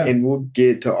there, and we'll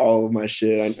get to all of my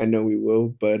shit. I know we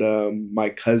will, but my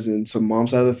cousin, so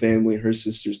mom's side of the family, her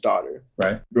sister's daughter.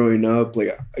 Right. Growing up,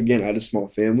 again, I had a small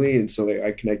family, and so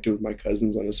I connected with my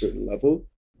cousins on a certain level.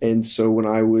 And so when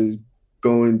I was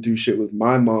going through shit with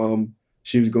my mom,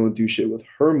 she was going through shit with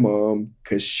her mom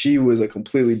because she was a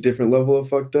completely different level of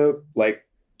fucked up,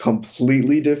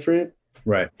 completely different.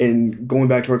 Right. And going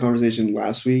back to our conversation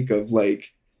last week of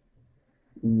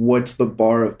what's the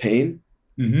bar of pain?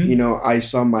 Mm-hmm. I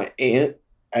saw my aunt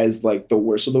as the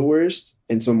worst of the worst.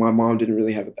 And so my mom didn't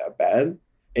really have it that bad.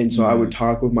 And so I would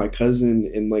talk with my cousin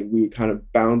and we would kind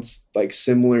of bounce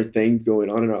similar things going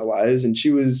on in our lives. And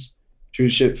she was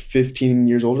shit 15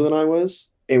 years older than I was.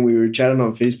 And we were chatting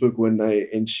on Facebook one night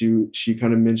and she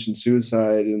kind of mentioned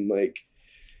suicide and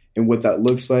and what that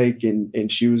looks like.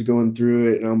 And she was going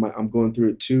through it. And I'm going through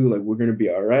it too. We're going to be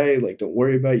all right. Don't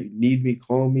worry about it. You need me,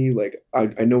 call me.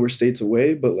 I know we're states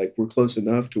away, but we're close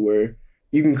enough to where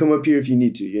you can come up here if you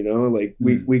need to,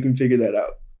 we can figure that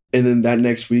out. And then that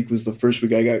next week was the first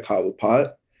week I got caught with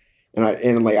pot. And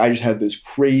I just had this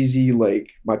crazy,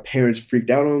 my parents freaked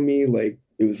out on me.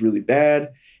 It was really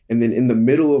bad. And then in the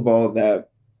middle of all of that,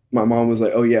 my mom was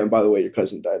like, oh yeah, and by the way, your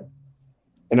cousin died.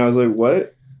 And I was like,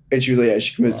 what? And she was like, yeah,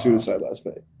 she committed suicide last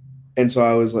night. And so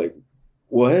I was like,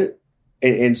 what?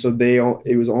 And so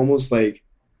it was almost like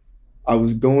I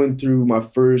was going through my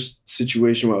first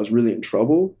situation where I was really in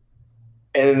trouble.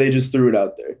 And then they just threw it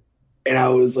out there. And I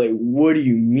was like, what do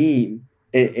you mean?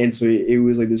 And so it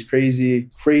was this crazy,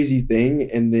 crazy thing.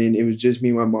 And then it was just me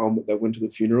and my mom that went to the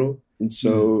funeral. And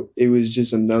so it was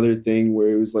just another thing where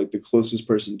it was the closest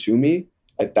person to me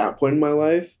at that point in my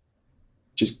life,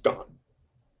 just gone.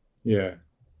 Yeah.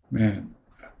 Man,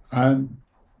 I'm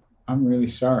really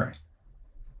sorry.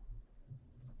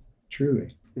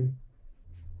 Truly.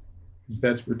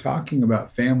 Because we're talking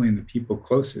about family and the people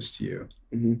closest to you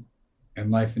mm-hmm.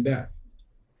 and life and death.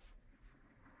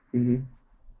 Mm-hmm.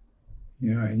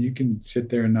 And you can sit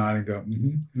there and nod and go,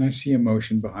 mm-hmm. And I see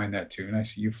emotion behind that too. And I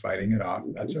see you fighting it off.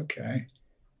 That's okay.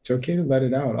 It's okay to let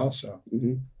it out also.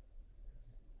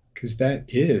 Because that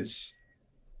is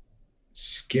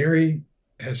scary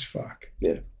as fuck.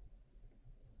 Yeah.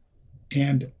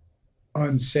 And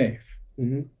unsafe.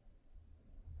 Mm-hmm.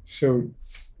 So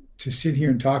to sit here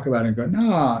and talk about it and go,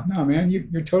 no, man,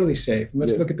 you're totally safe.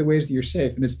 Let's look at the ways that you're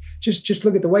safe. And it's just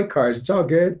look at the white cars. It's all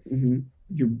good. Mm-hmm.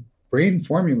 Your brain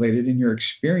formulated and your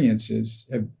experiences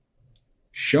have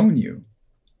shown you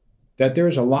that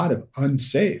there's a lot of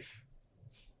unsafe.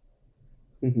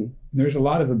 Mm-hmm. There's a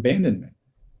lot of abandonment.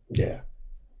 Yeah.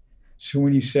 So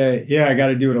when you say, yeah, I got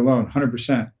to do it alone,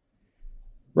 100%.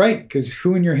 Right, because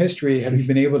who in your history have you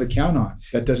been able to count on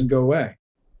that doesn't go away?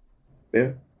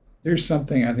 Yeah. There's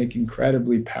something I think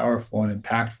incredibly powerful and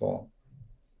impactful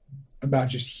about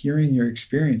just hearing your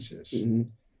experiences. Mm-hmm.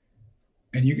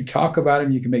 And you can talk about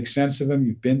them, you can make sense of them,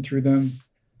 you've been through them.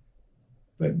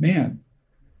 But man,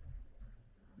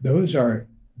 those are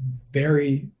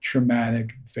very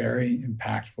traumatic, very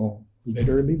impactful,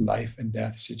 literally life and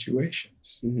death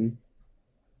situations. Mm-hmm.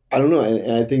 I don't know.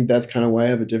 And I think that's kind of why I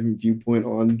have a different viewpoint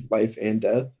on life and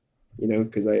death,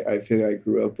 because I feel like I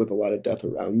grew up with a lot of death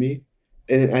around me.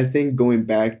 And I think going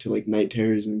back to night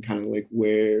terrors and kind of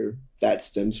where that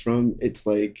stems from, it's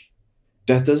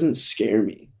death doesn't scare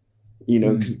me,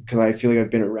 because I feel like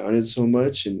I've been around it so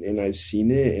much and I've seen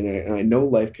it and I know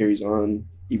life carries on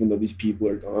even though these people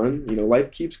are gone.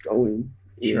 Life keeps going.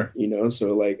 Sure.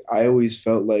 So I always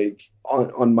felt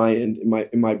on my end,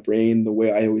 in my brain, the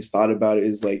way I always thought about it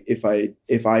is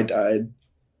if I died,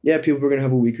 yeah, people are gonna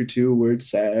have a week or two where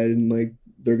it's sad and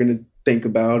they're gonna think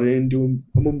about it and do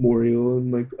a memorial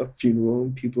and a funeral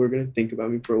and people are gonna think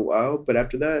about me for a while. But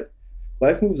after that,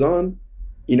 life moves on,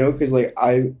 because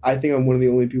I think I'm one of the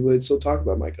only people that still talk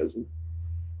about my cousin.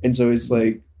 And so it's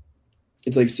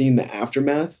seeing the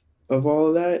aftermath of all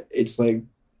of that, it's like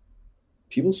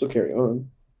people still carry on.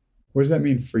 What does that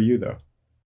mean for you, though?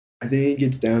 I think it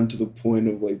gets down to the point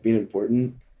of like being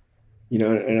important,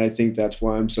 and I think that's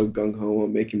why I'm so gung ho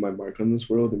on making my mark on this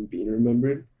world and being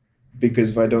remembered. Because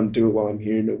if I don't do it while I'm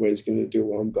here, nobody's going to do it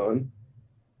while I'm gone.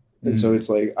 And so it's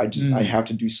like, I have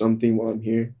to do something while I'm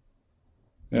here.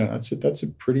 Yeah, that's a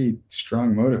pretty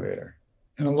strong motivator.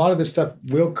 And a lot of this stuff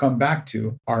will come back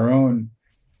to our own,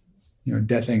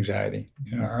 death anxiety,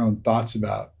 our own thoughts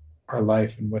about our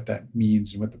life and what that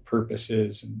means and what the purpose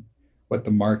is and what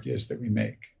the mark is that we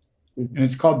make. Mm-hmm. And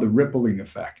it's called the rippling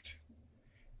effect.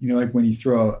 Like when you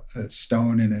throw a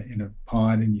stone in a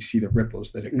pond and you see the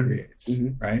ripples that it creates,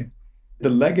 right? The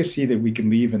legacy that we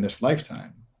can leave in this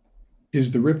lifetime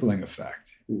is the rippling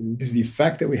effect, is the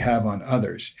effect that we have on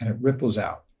others, and it ripples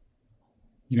out,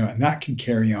 and that can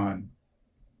carry on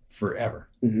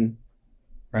forever,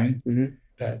 right?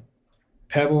 That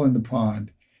pebble in the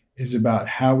pond is about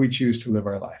how we choose to live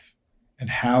our life and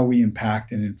how we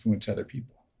impact and influence other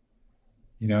people,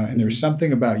 and there's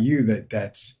something about you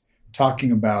that's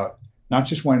talking about not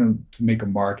just wanting to make a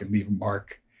mark and leave a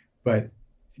mark, but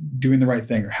doing the right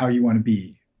thing or how you want to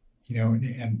be,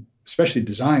 and especially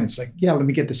design. It's like, yeah, let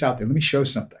me get this out there. Let me show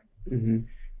something.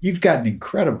 You've got an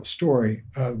incredible story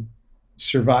of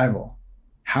survival,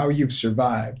 how you've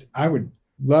survived. I would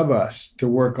love us to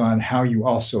work on how you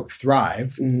also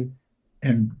thrive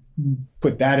and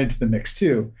put that into the mix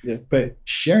too. Yeah. But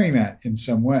sharing that in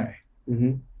some way.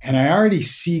 And I already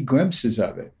see glimpses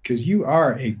of it because you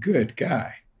are a good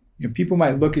guy. People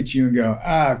might look at you and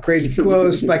go, crazy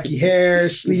clothes, spiky hair,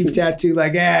 sleeve tattoo,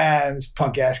 like, this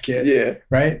punk ass kid. Yeah.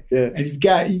 Right? Yeah. And you've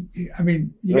got, you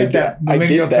got that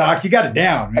millennial talk. You got it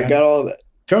down, man. I got all that.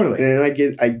 Totally. And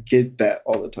I get that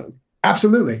all the time.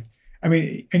 Absolutely. I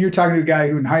mean, and you're talking to a guy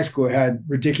who in high school had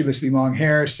ridiculously long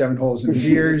hair, 7 holes in his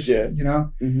ears,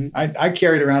 I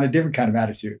carried around a different kind of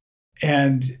attitude.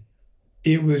 And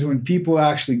it was when people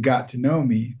actually got to know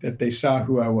me that they saw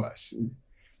who I was.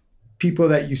 People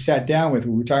that you sat down with,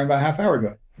 we were talking about a half hour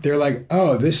ago, they're like,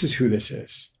 oh, this is who this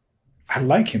is. I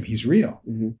like him. He's real.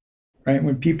 Right?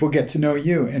 When people get to know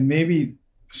you, and maybe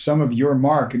some of your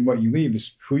mark and what you leave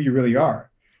is who you really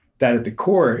are, that at the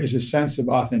core is a sense of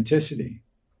authenticity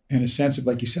and a sense of,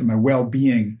 like you said, my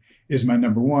well-being is my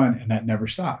number one, and that never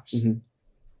stops.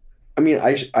 I mean,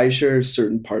 I share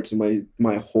certain parts of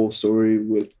my whole story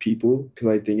with people because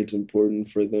I think it's important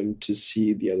for them to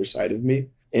see the other side of me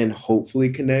and hopefully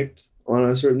connect on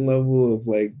a certain level of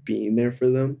like being there for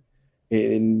them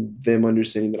and them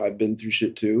understanding that I've been through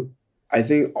shit too. I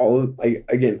think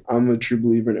again, I'm a true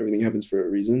believer in everything happens for a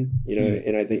reason,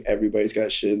 and I think everybody's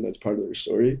got shit and that's part of their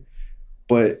story.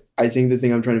 But I think the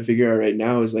thing I'm trying to figure out right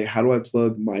now is like, how do I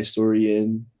plug my story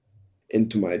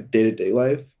into my day-to-day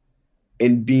life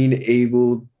and being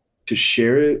able to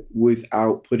share it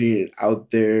without putting it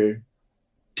out there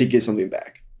to get something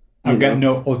back. I've got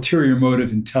no ulterior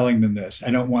motive in telling them this. I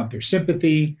don't want their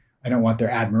sympathy. I don't want their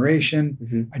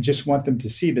admiration. I just want them to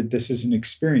see that this is an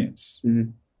experience.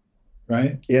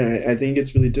 Right? Yeah, I think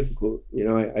it's really difficult.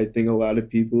 I think a lot of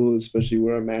people, especially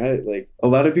where I'm at, like a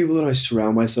lot of people that I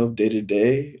surround myself day to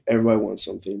day, everybody wants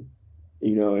something,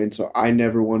 and so I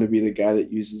never want to be the guy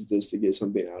that uses this to get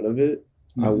something out of it.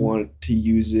 I want to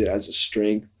use it as a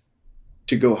strength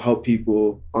to go help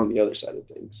people on the other side of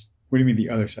things. What do you mean the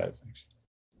other side of things?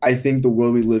 I think the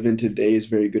world we live in today is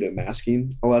very good at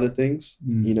masking a lot of things,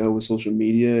 with social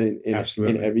media and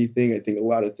everything. I think a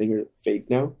lot of things are fake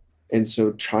now. And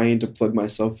so trying to plug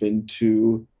myself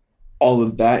into all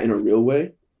of that in a real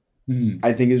way,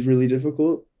 I think is really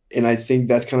difficult. And I think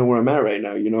that's kind of where I'm at right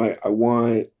now.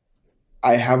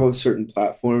 I have a certain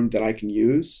platform that I can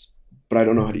use, but I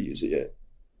don't know how to use it yet.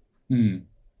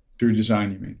 Through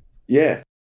design, you mean? Yeah.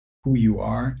 Who you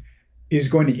are is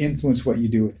going to influence what you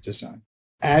do with design.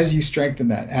 As you strengthen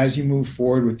that, as you move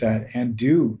forward with that and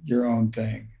do your own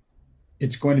thing,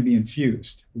 it's going to be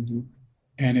infused.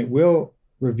 And it will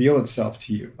reveal itself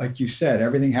to you. Like you said,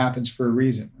 everything happens for a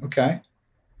reason. Okay.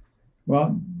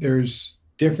 Well, there's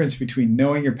difference between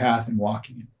knowing your path and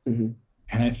walking it.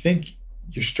 And I think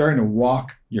you're starting to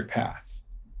walk your path.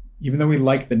 Even though we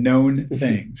like the known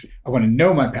things, I want to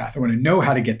know my path. I want to know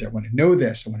how to get there. I want to know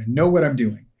this. I want to know what I'm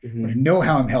doing. I want to know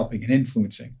how I'm helping and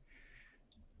influencing.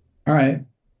 All right.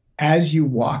 As you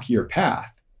walk your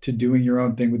path to doing your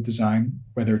own thing with design,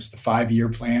 whether it's the 5-year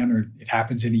plan or it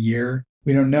happens in a year,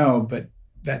 we don't know, but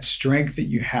that strength that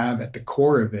you have at the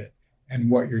core of it and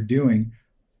what you're doing,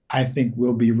 I think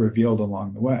will be revealed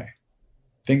along the way.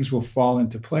 Things will fall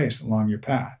into place along your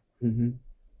path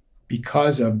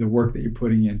because of the work that you're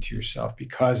putting into yourself,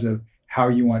 because of how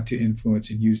you want to influence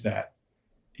and use that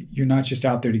you're not just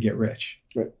out there to get rich.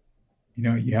 Right. You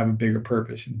know, you have a bigger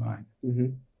purpose in mind. Mm-hmm.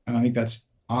 And I think that's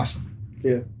awesome.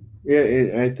 Yeah. Yeah.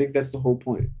 And I think that's the whole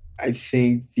point. I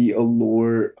think the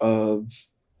allure of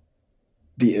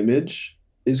the image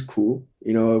is cool,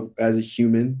 you know, as a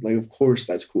human. Like, of course,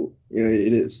 that's cool. You know,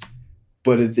 it is.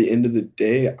 But at the end of the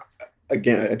day,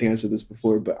 again, I think I said this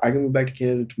before, but I can move back to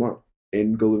Canada tomorrow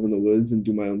and go live in the woods and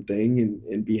do my own thing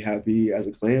and be happy as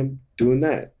a clam doing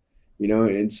that, you know?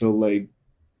 And so, like,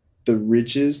 the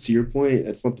riches, to your point,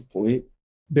 that's not the point.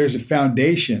 There's a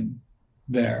foundation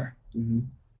there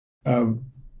of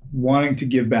wanting to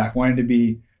give back, wanting to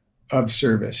be of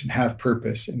service and have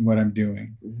purpose in what I'm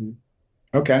doing.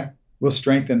 Okay, we'll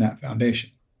strengthen that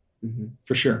foundation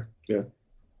for sure. Yeah.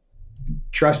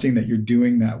 Trusting that you're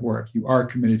doing that work, you are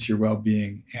committed to your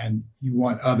well-being, and you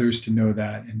want others to know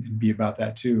that and be about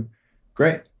that too.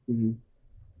 Great.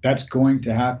 That's going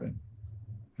to happen.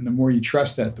 And the more you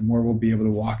trust that, the more we'll be able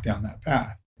to walk down that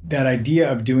path. That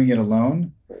idea of doing it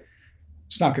alone,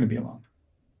 it's not going to be alone.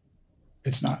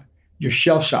 It's not. You're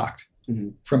shell-shocked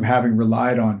from having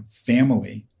relied on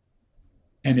family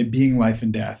and it being life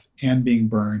and death and being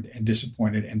burned and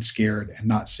disappointed and scared and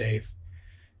not safe.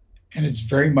 And it's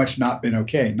very much not been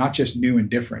okay. Not just new and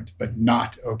different, but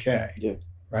not okay. Yeah.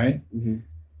 Right?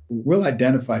 We'll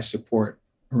identify support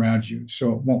around you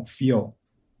so it won't feel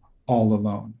all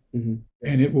alone. And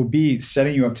it will be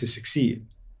setting you up to succeed.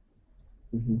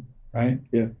 Right?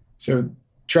 Yeah. So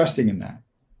trusting in that.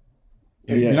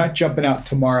 Yeah. You're not jumping out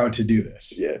tomorrow to do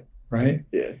this. Yeah. Right?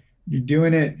 Yeah. You're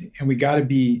doing it, and we got to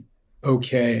be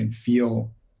okay and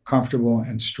feel comfortable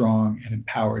and strong and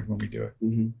empowered when we do it.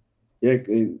 Yeah.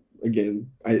 And again,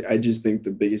 I just think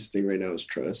the biggest thing right now is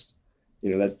trust.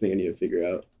 You know, that's the thing I need to figure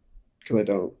out because I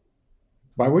don't.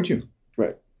 Why would you?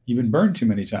 Right. You've been burned too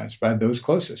many times by those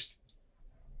closest.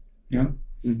 You know,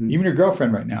 even your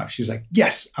girlfriend right now, if she's like,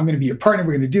 yes, I'm going to be your partner,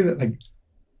 we're going to do that. Like,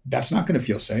 that's not going to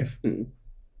feel safe.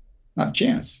 Not a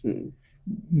chance.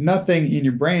 Nothing in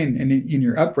your brain and in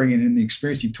your upbringing and in the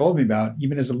experience you've told me about,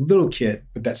 even as a little kid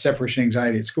with that separation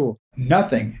anxiety at school,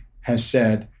 nothing has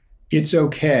said, it's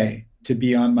okay to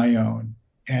be on my own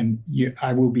and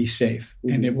I will be safe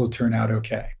and it will turn out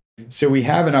okay. So we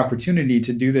have an opportunity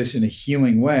to do this in a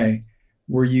healing way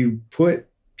where you put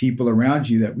people around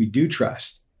you that we do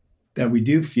trust, that we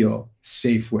do feel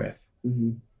safe with,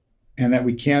 and that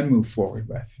we can move forward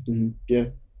with. Yeah.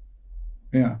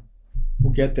 Yeah.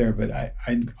 We'll get there, but I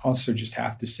also just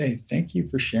have to say thank you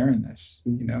for sharing this.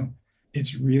 You know,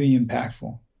 it's really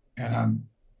impactful, and I'm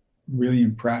really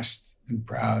impressed and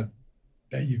proud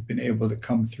that you've been able to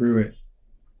come through it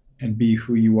and be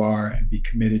who you are and be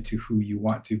committed to who you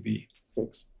want to be.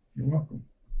 Thanks. You're welcome.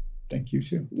 Thank you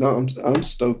too. No, I'm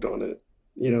stoked on it.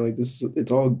 You know, like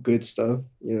it's all good stuff.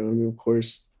 You know, I mean, of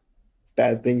course,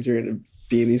 bad things are going to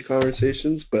be in these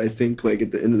conversations, but I think like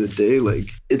at the end of the day, like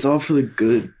it's all for the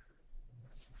good.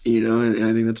 You know, and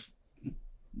I think that's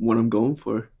what I'm going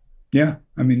for. Yeah.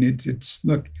 I mean, it's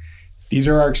look, these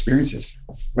are our experiences.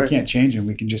 We Right. can't change them.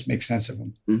 We can just make sense of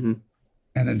them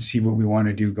and then see what we want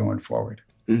to do going forward,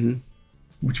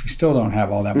 which we still don't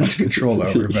have all that much control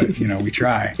over, but, you know, we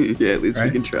try. Yeah, at least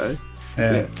Right? we can try.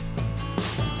 Yeah.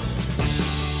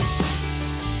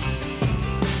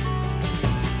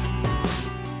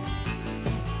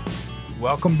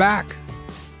 Welcome back.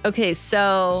 Okay,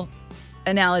 so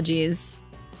analogies.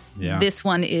 Yeah. This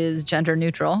one is gender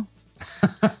neutral.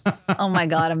 Oh my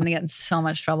God, I'm going to get in so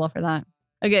much trouble for that.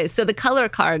 Okay, so the car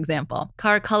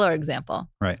color example.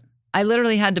 Right. I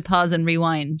literally had to pause and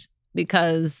rewind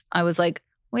because I was like,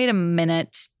 wait a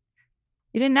minute.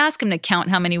 You didn't ask him to count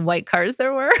how many white cars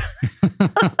there were.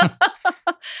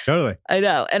 Totally. I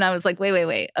know. And I was like,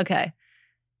 wait. Okay.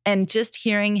 And just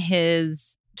hearing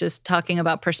his just talking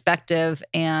about perspective,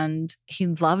 and he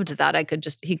loved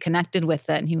that. He connected with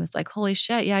it, and he was like, holy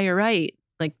shit, yeah, you're right.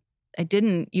 Like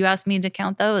you asked me to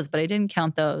count those, but I didn't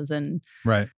count those. And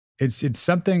Right. It's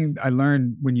something I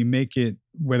learned when you make it,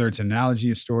 whether it's an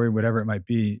analogy, a story, whatever it might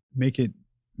be, make it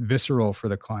visceral for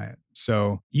the client.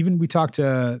 So even we talked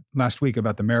last week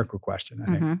about the miracle question,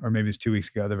 I think, or maybe it's 2 weeks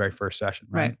ago, the very first session,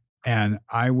 right? And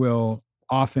I will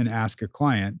often ask a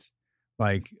client,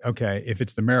 like, okay, if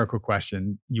it's the miracle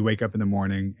question, you wake up in the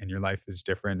morning and your life is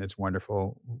different. It's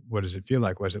wonderful. What does it feel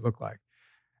like? What does it look like?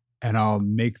 And I'll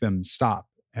make them stop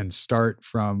and start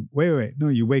from, wait. No,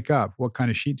 you wake up. What kind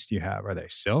of sheets do you have? Are they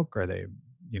silk? Are they,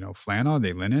 flannel? Are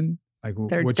they linen? Like,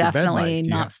 they're what's your bed definitely like?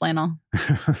 not flannel.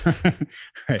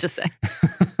 Right. Just saying.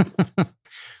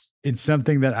 It's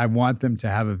something that I want them to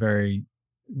have a very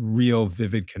real,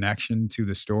 vivid connection to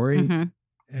the story,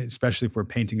 especially if we're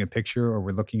painting a picture or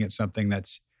we're looking at something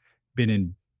that's been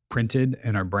imprinted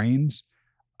in our brains.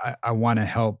 I want to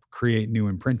help create new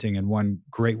imprinting. And one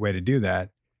great way to do that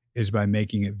is by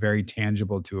making it very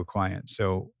tangible to a client.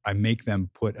 So I make them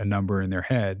put a number in their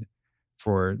head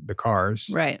for the cars.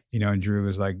 Right. And Drew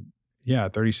was like, yeah,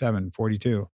 37,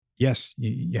 42. Yes,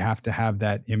 you have to have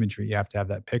that imagery. You have to have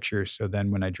that picture. So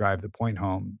then when I drive the point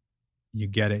home, you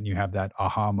get it and you have that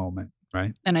aha moment,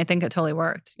 right? And I think it totally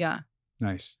worked. Yeah.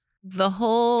 Nice. The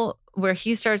whole where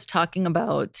he starts talking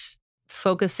about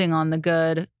focusing on the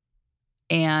good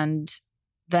and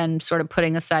then sort of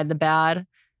putting aside the bad.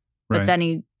 But Right. then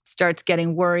he starts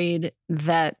getting worried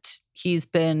that he's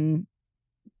been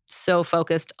so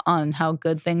focused on how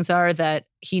good things are that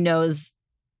he knows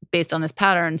based on his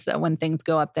patterns that when things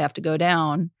go up, they have to go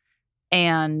down.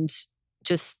 And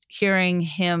just hearing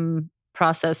him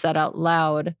process that out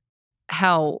loud,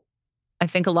 how I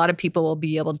think a lot of people will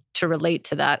be able to relate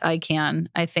to that. I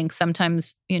think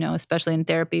sometimes, especially in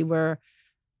therapy, we're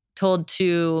told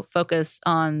to focus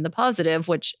on the positive,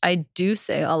 which I do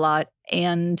say a lot.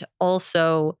 And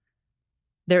also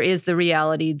there is the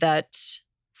reality that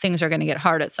things are going to get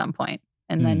hard at some point.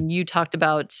 And then you talked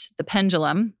about the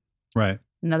pendulum. Right.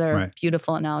 Another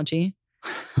beautiful analogy.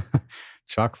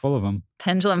 Chock full of them.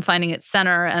 Pendulum finding its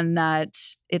center and that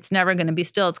it's never going to be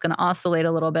still. It's going to oscillate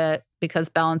a little bit because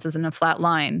balance is in a flat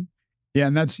line. Yeah.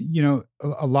 And that's,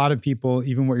 a lot of people,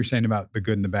 even what you're saying about the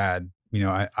good and the bad,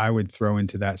 I would throw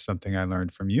into that something I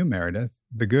learned from you, Meredith.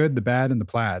 The good, the bad, and the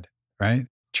plaid, right?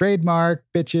 Trademark,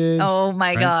 bitches. Oh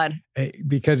my right? God.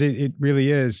 Because it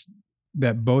really is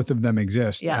that both of them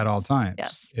exist Yes. at all times.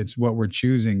 Yes. It's what we're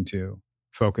choosing to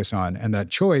focus on. And that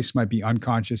choice might be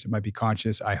unconscious. It might be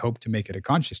conscious. I hope to make it a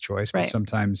conscious choice, but Right.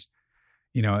 sometimes,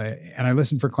 and I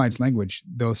listen for clients' language.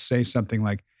 They'll say something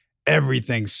like,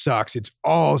 everything sucks. It's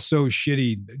all so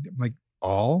shitty. I'm like,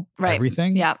 all? Right.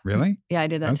 Everything? Yeah. Really? Yeah, I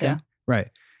did that too. Right.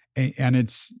 And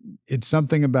it's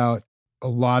something about a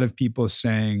lot of people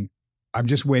saying, I'm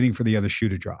just waiting for the other shoe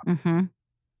to drop. Mm-hmm.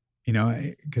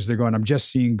 Because they're going, I'm just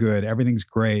seeing good. Everything's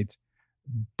great,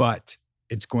 but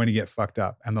it's going to get fucked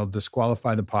up. And they'll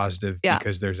disqualify the positive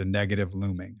because there's a negative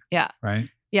looming. Yeah. Right.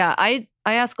 Yeah. I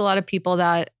ask a lot of people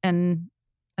that, and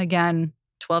again,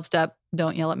 12-step,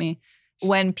 don't yell at me.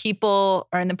 When people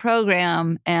are in the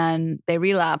program and they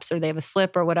relapse or they have a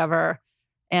slip or whatever,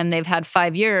 and they've had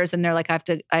 5 years and they're like, I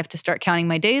have to start counting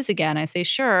my days again. I say,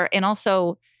 sure. And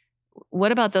also,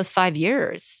 what about those 5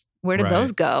 years? Where did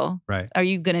those go? Right. Are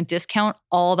you going to discount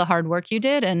all the hard work you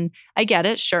did? And I get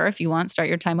it. Sure. If you want, start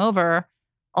your time over.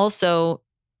 Also,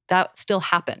 that still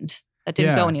happened. That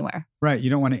didn't go anywhere. Right. You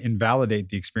don't want to invalidate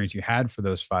the experience you had for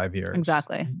those 5 years.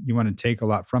 Exactly. You want to take a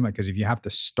lot from it because if you have to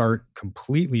start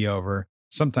completely over,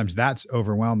 sometimes that's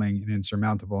overwhelming and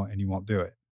insurmountable and you won't do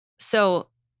it. So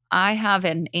I have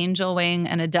an angel wing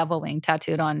and a devil wing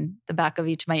tattooed on the back of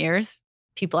each of my ears.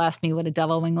 People ask me what a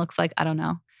devil wing looks like. I don't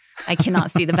know. I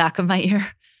cannot see the back of my ear.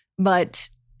 But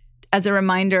as a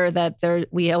reminder that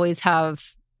we always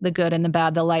have the good and the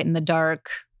bad, the light and the dark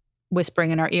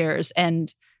whispering in our ears.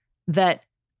 And that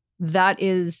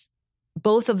is,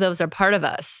 both of those are part of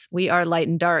us. We are light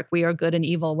and dark. We are good and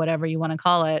evil, whatever you want to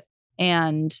call it.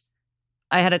 And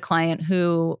I had a client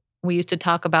who we used to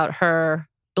talk about her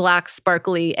black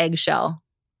sparkly eggshell,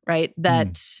 right?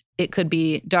 That it could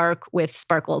be dark with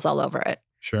sparkles all over it.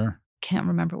 Sure. Can't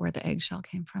remember where the eggshell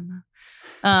came from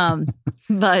though.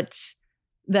 But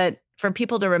that for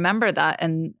people to remember that,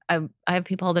 and I have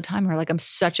people all the time who are like, I'm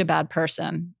such a bad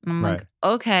person. And I'm like,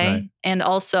 okay. Right. And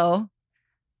also,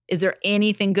 is there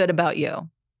anything good about you?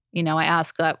 I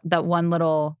ask that one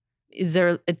little, is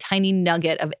there a tiny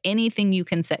nugget of anything you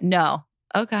can say? No.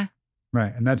 Okay.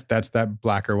 Right. And that's that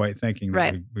black or white thinking that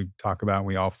Right. we talk about and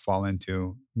we all fall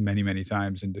into many, many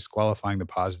times, and disqualifying the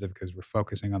positive because we're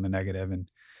focusing on the negative. And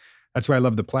that's why I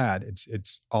love the plaid.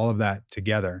 It's all of that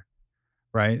together.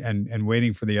 Right. And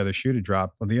waiting for the other shoe to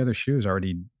drop. Well, the other shoe is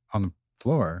already on the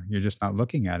floor. You're just not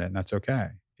looking at it, and that's okay.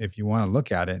 If you want to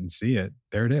look at it and see it,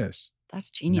 there it is. That's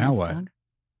genius, Now what? Doug.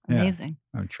 Yeah. Amazing.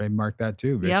 I'll trademark that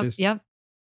too, bitches. Yep.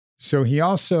 So he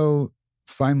also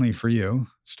finally, for you,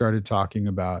 started talking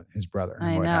about his brother.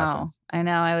 And what happened. I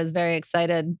know. I was very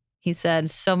excited. He said,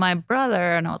 so my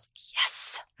brother, and I was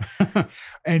like, yes.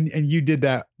 and you did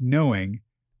that knowing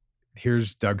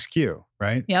here's Doug's cue,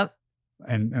 right? Yep.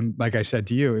 And like I said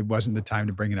to you, it wasn't the time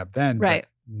to bring it up then. Right.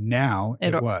 But now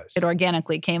it was. It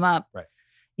organically came up. Right.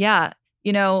 Yeah.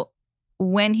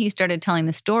 When he started telling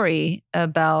the story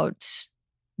about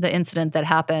the incident that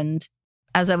happened,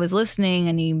 as I was listening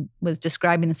and he was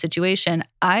describing the situation,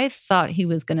 I thought he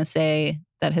was going to say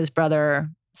that his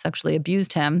brother sexually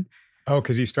abused him. Oh,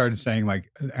 because he started saying like,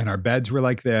 and our beds were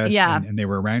like this. Yeah. And they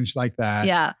were arranged like that.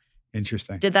 Yeah.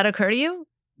 Interesting. Did that occur to you?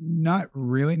 Not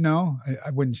really. No, I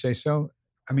wouldn't say so.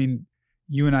 I mean,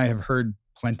 you and I have heard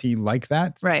plenty like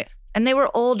that. Right. And they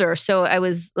were older. So I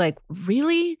was like,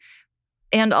 really?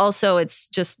 And also it's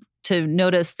just to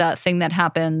notice that thing that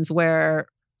happens where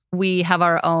we have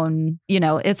our own,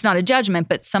 it's not a judgment,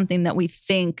 but something that we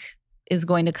think is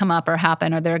going to come up or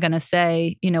happen, or they're going to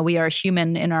say, we are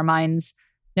human in our minds.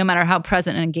 No matter how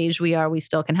present and engaged we are, we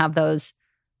still can have those,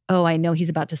 oh, I know he's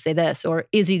about to say this, or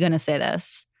is he going to say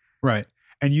this? Right.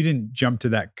 And you didn't jump to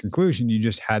that conclusion. You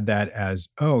just had that as,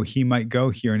 oh, he might go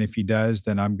here. And if he does,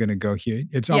 then I'm going to go here.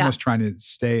 It's almost trying to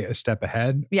stay a step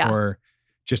ahead or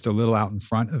just a little out in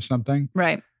front of something.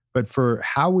 Right. But for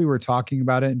how we were talking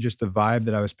about it and just the vibe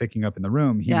that I was picking up in the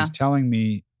room, he was telling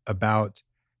me about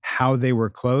how they were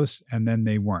close and then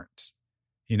they weren't,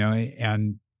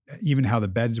 and even how the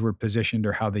beds were positioned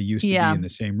or how they used to be in the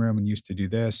same room and used to do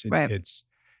this.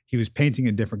 He was painting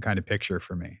a different kind of picture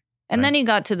for me. And then he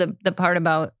got to the part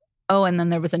about, and then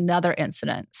there was another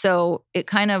incident. So it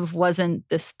kind of wasn't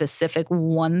the specific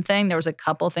one thing. There was a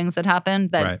couple things that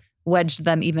happened that wedged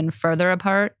them even further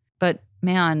apart. But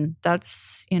man,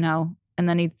 that's, and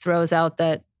then he throws out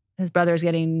that his brother's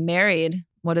getting married.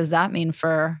 What does that mean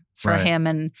for him?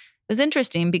 And it was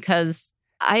interesting because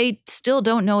I still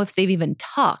don't know if they've even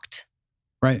talked.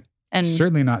 Right. And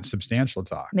certainly not substantial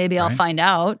talk. Maybe I'll find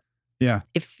out. Yeah.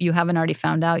 If you haven't already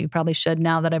found out, you probably should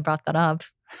now that I brought that up.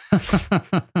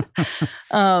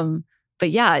 But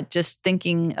yeah, just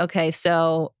thinking, okay,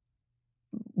 so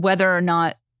whether or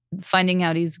not finding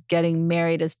out he's getting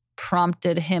married has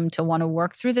prompted him to want to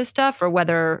work through this stuff, or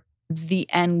whether the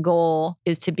end goal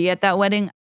is to be at that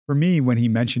wedding. For me, when he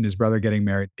mentioned his brother getting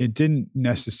married, it didn't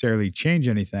necessarily change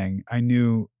anything. I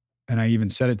knew, and I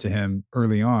even said it to him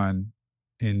early on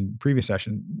in previous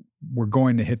session, we're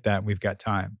going to hit that. We've got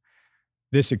time.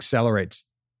 This accelerates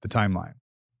the timeline.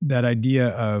 That idea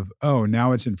of,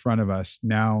 now it's in front of us.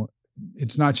 Now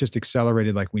it's not just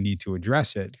accelerated like we need to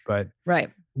address it, but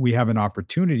we have an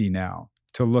opportunity now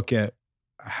to look at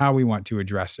how we want to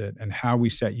address it and how we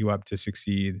set you up to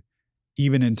succeed,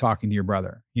 even in talking to your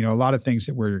brother. A lot of things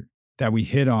that we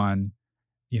hit on,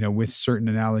 with certain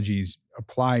analogies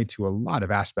apply to a lot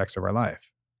of aspects of our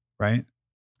life, right?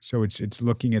 So it's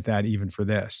looking at that even for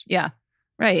this. Yeah.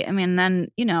 Right. I mean, then,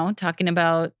 talking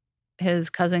about his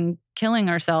cousin killing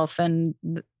herself, and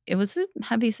it was a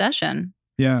heavy session.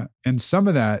 Yeah. And some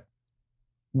of that,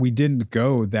 we didn't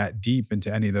go that deep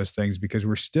into any of those things because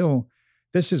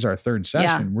this is our third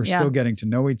session. We're still getting to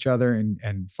know each other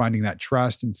and finding that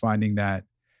trust and finding that,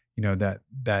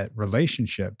 that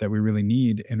relationship that we really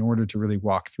need in order to really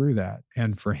walk through that.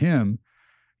 And for him,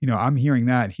 I'm hearing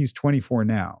that he's 24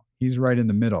 now. He's right in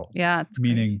the middle. Yeah. It's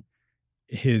meaning crazy.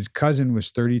 His cousin was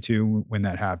 32 when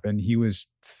that happened. He was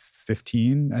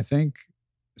 15, I think.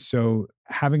 So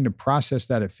having to process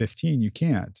that at 15, you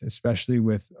can't, especially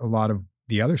with a lot of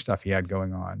the other stuff he had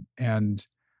going on. And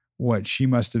what she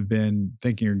must have been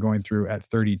thinking or going through at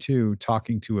 32,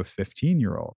 talking to a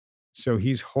 15-year-old. So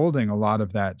he's holding a lot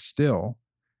of that still.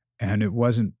 And it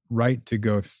wasn't right to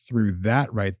go through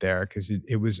that right there because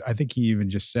it was, I think he even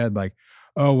just said like,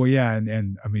 oh, well, yeah.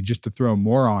 And I mean, just to throw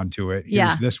more onto it,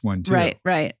 here's this one too.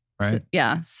 Right.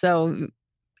 So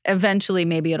eventually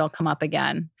maybe it'll come up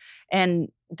again, and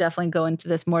definitely go into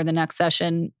this more the next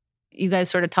session. You guys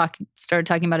sort of started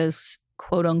talking about his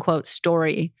quote unquote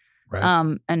story.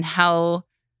 Right. And how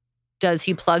does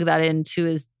he plug that into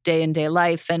his day-to-day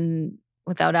life and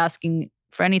without asking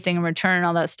for anything in return and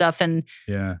all that stuff. And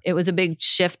it was a big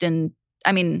shift. And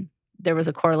I mean, there was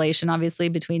a correlation obviously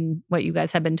between what you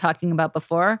guys had been talking about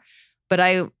before, but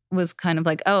I was kind of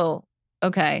like, oh,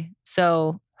 okay.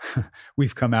 So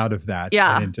we've come out of that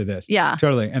and into this. Yeah,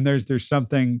 totally. And there's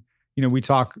something, we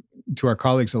talk to our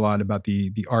colleagues a lot about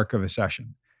the arc of a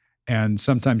session. And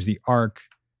sometimes the arc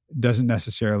doesn't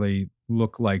necessarily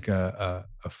look like a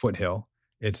foothill.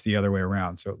 It's the other way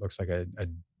around. So it looks like a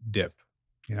dip.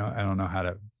 I don't know how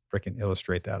to freaking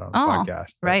illustrate that on a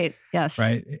podcast. But, right. Yes.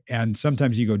 Right. And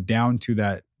sometimes you go down to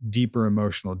that deeper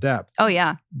emotional depth. Oh,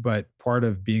 yeah. But part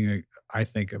of being, I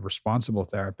think, a responsible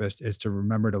therapist is to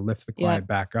remember to lift the client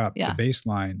back up to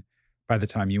baseline by the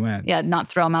time you end. Yeah. Not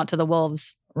throw them out to the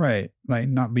wolves. Right. Like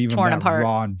not leave torn them that apart.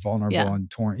 raw and vulnerable and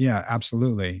torn. Yeah,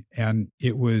 absolutely. And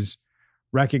it was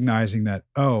recognizing that,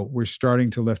 we're starting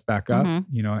to lift back up,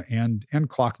 and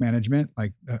clock management.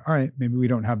 Like, all right, maybe we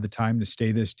don't have the time to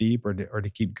stay this deep or to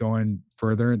keep going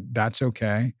further. That's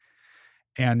okay.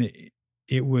 And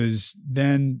it was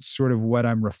then sort of what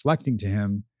I'm reflecting to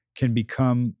him can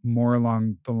become more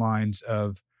along the lines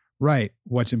of, right,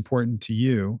 what's important to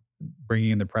you,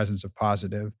 bringing in the presence of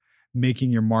positive,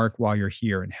 making your mark while you're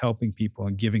here and helping people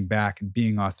and giving back and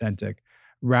being authentic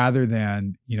rather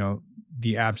than,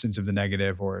 the absence of the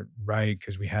negative or right,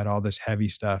 because we had all this heavy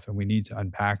stuff and we need to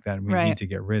unpack that and we need to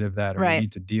get rid of that or we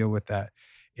need to deal with that.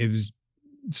 It was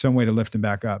some way to lift him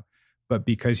back up. But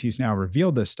because he's now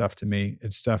revealed this stuff to me,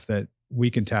 it's stuff that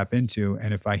we can tap into.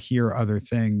 And if I hear other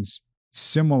things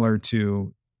similar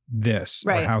to this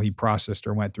or how he processed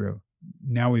or went through,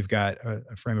 now we've got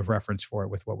a frame of reference for it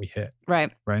with what we hit.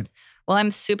 Right. Right. Well,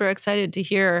 I'm super excited to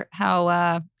hear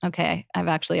how, okay, I've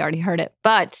actually already heard it,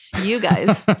 but you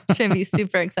guys should be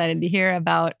super excited to hear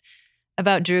about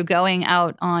Drew going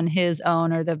out on his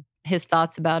own or his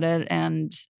thoughts about it.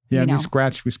 And we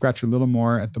scratch a little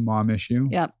more at the mom issue.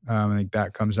 Yep. I think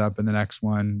that comes up in the next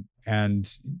one. And,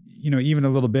 even a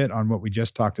little bit on what we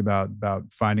just talked about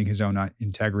finding his own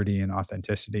integrity and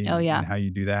authenticity and how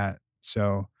you do that.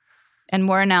 So. And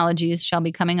more analogies shall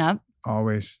be coming up.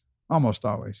 Almost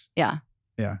always. Yeah.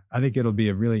 Yeah. I think it'll be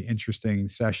a really interesting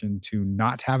session to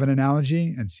not have an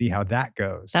analogy and see how that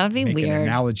goes. That would be weird. An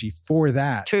analogy for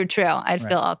that. True. I'd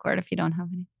feel awkward if you don't have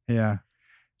any. Yeah.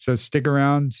 So stick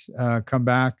around, come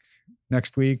back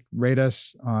next week, rate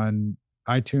us on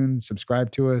iTunes, subscribe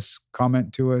to us,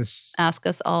 comment to us. Ask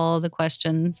us all the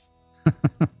questions.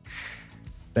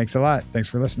 Thanks a lot. Thanks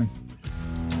for listening.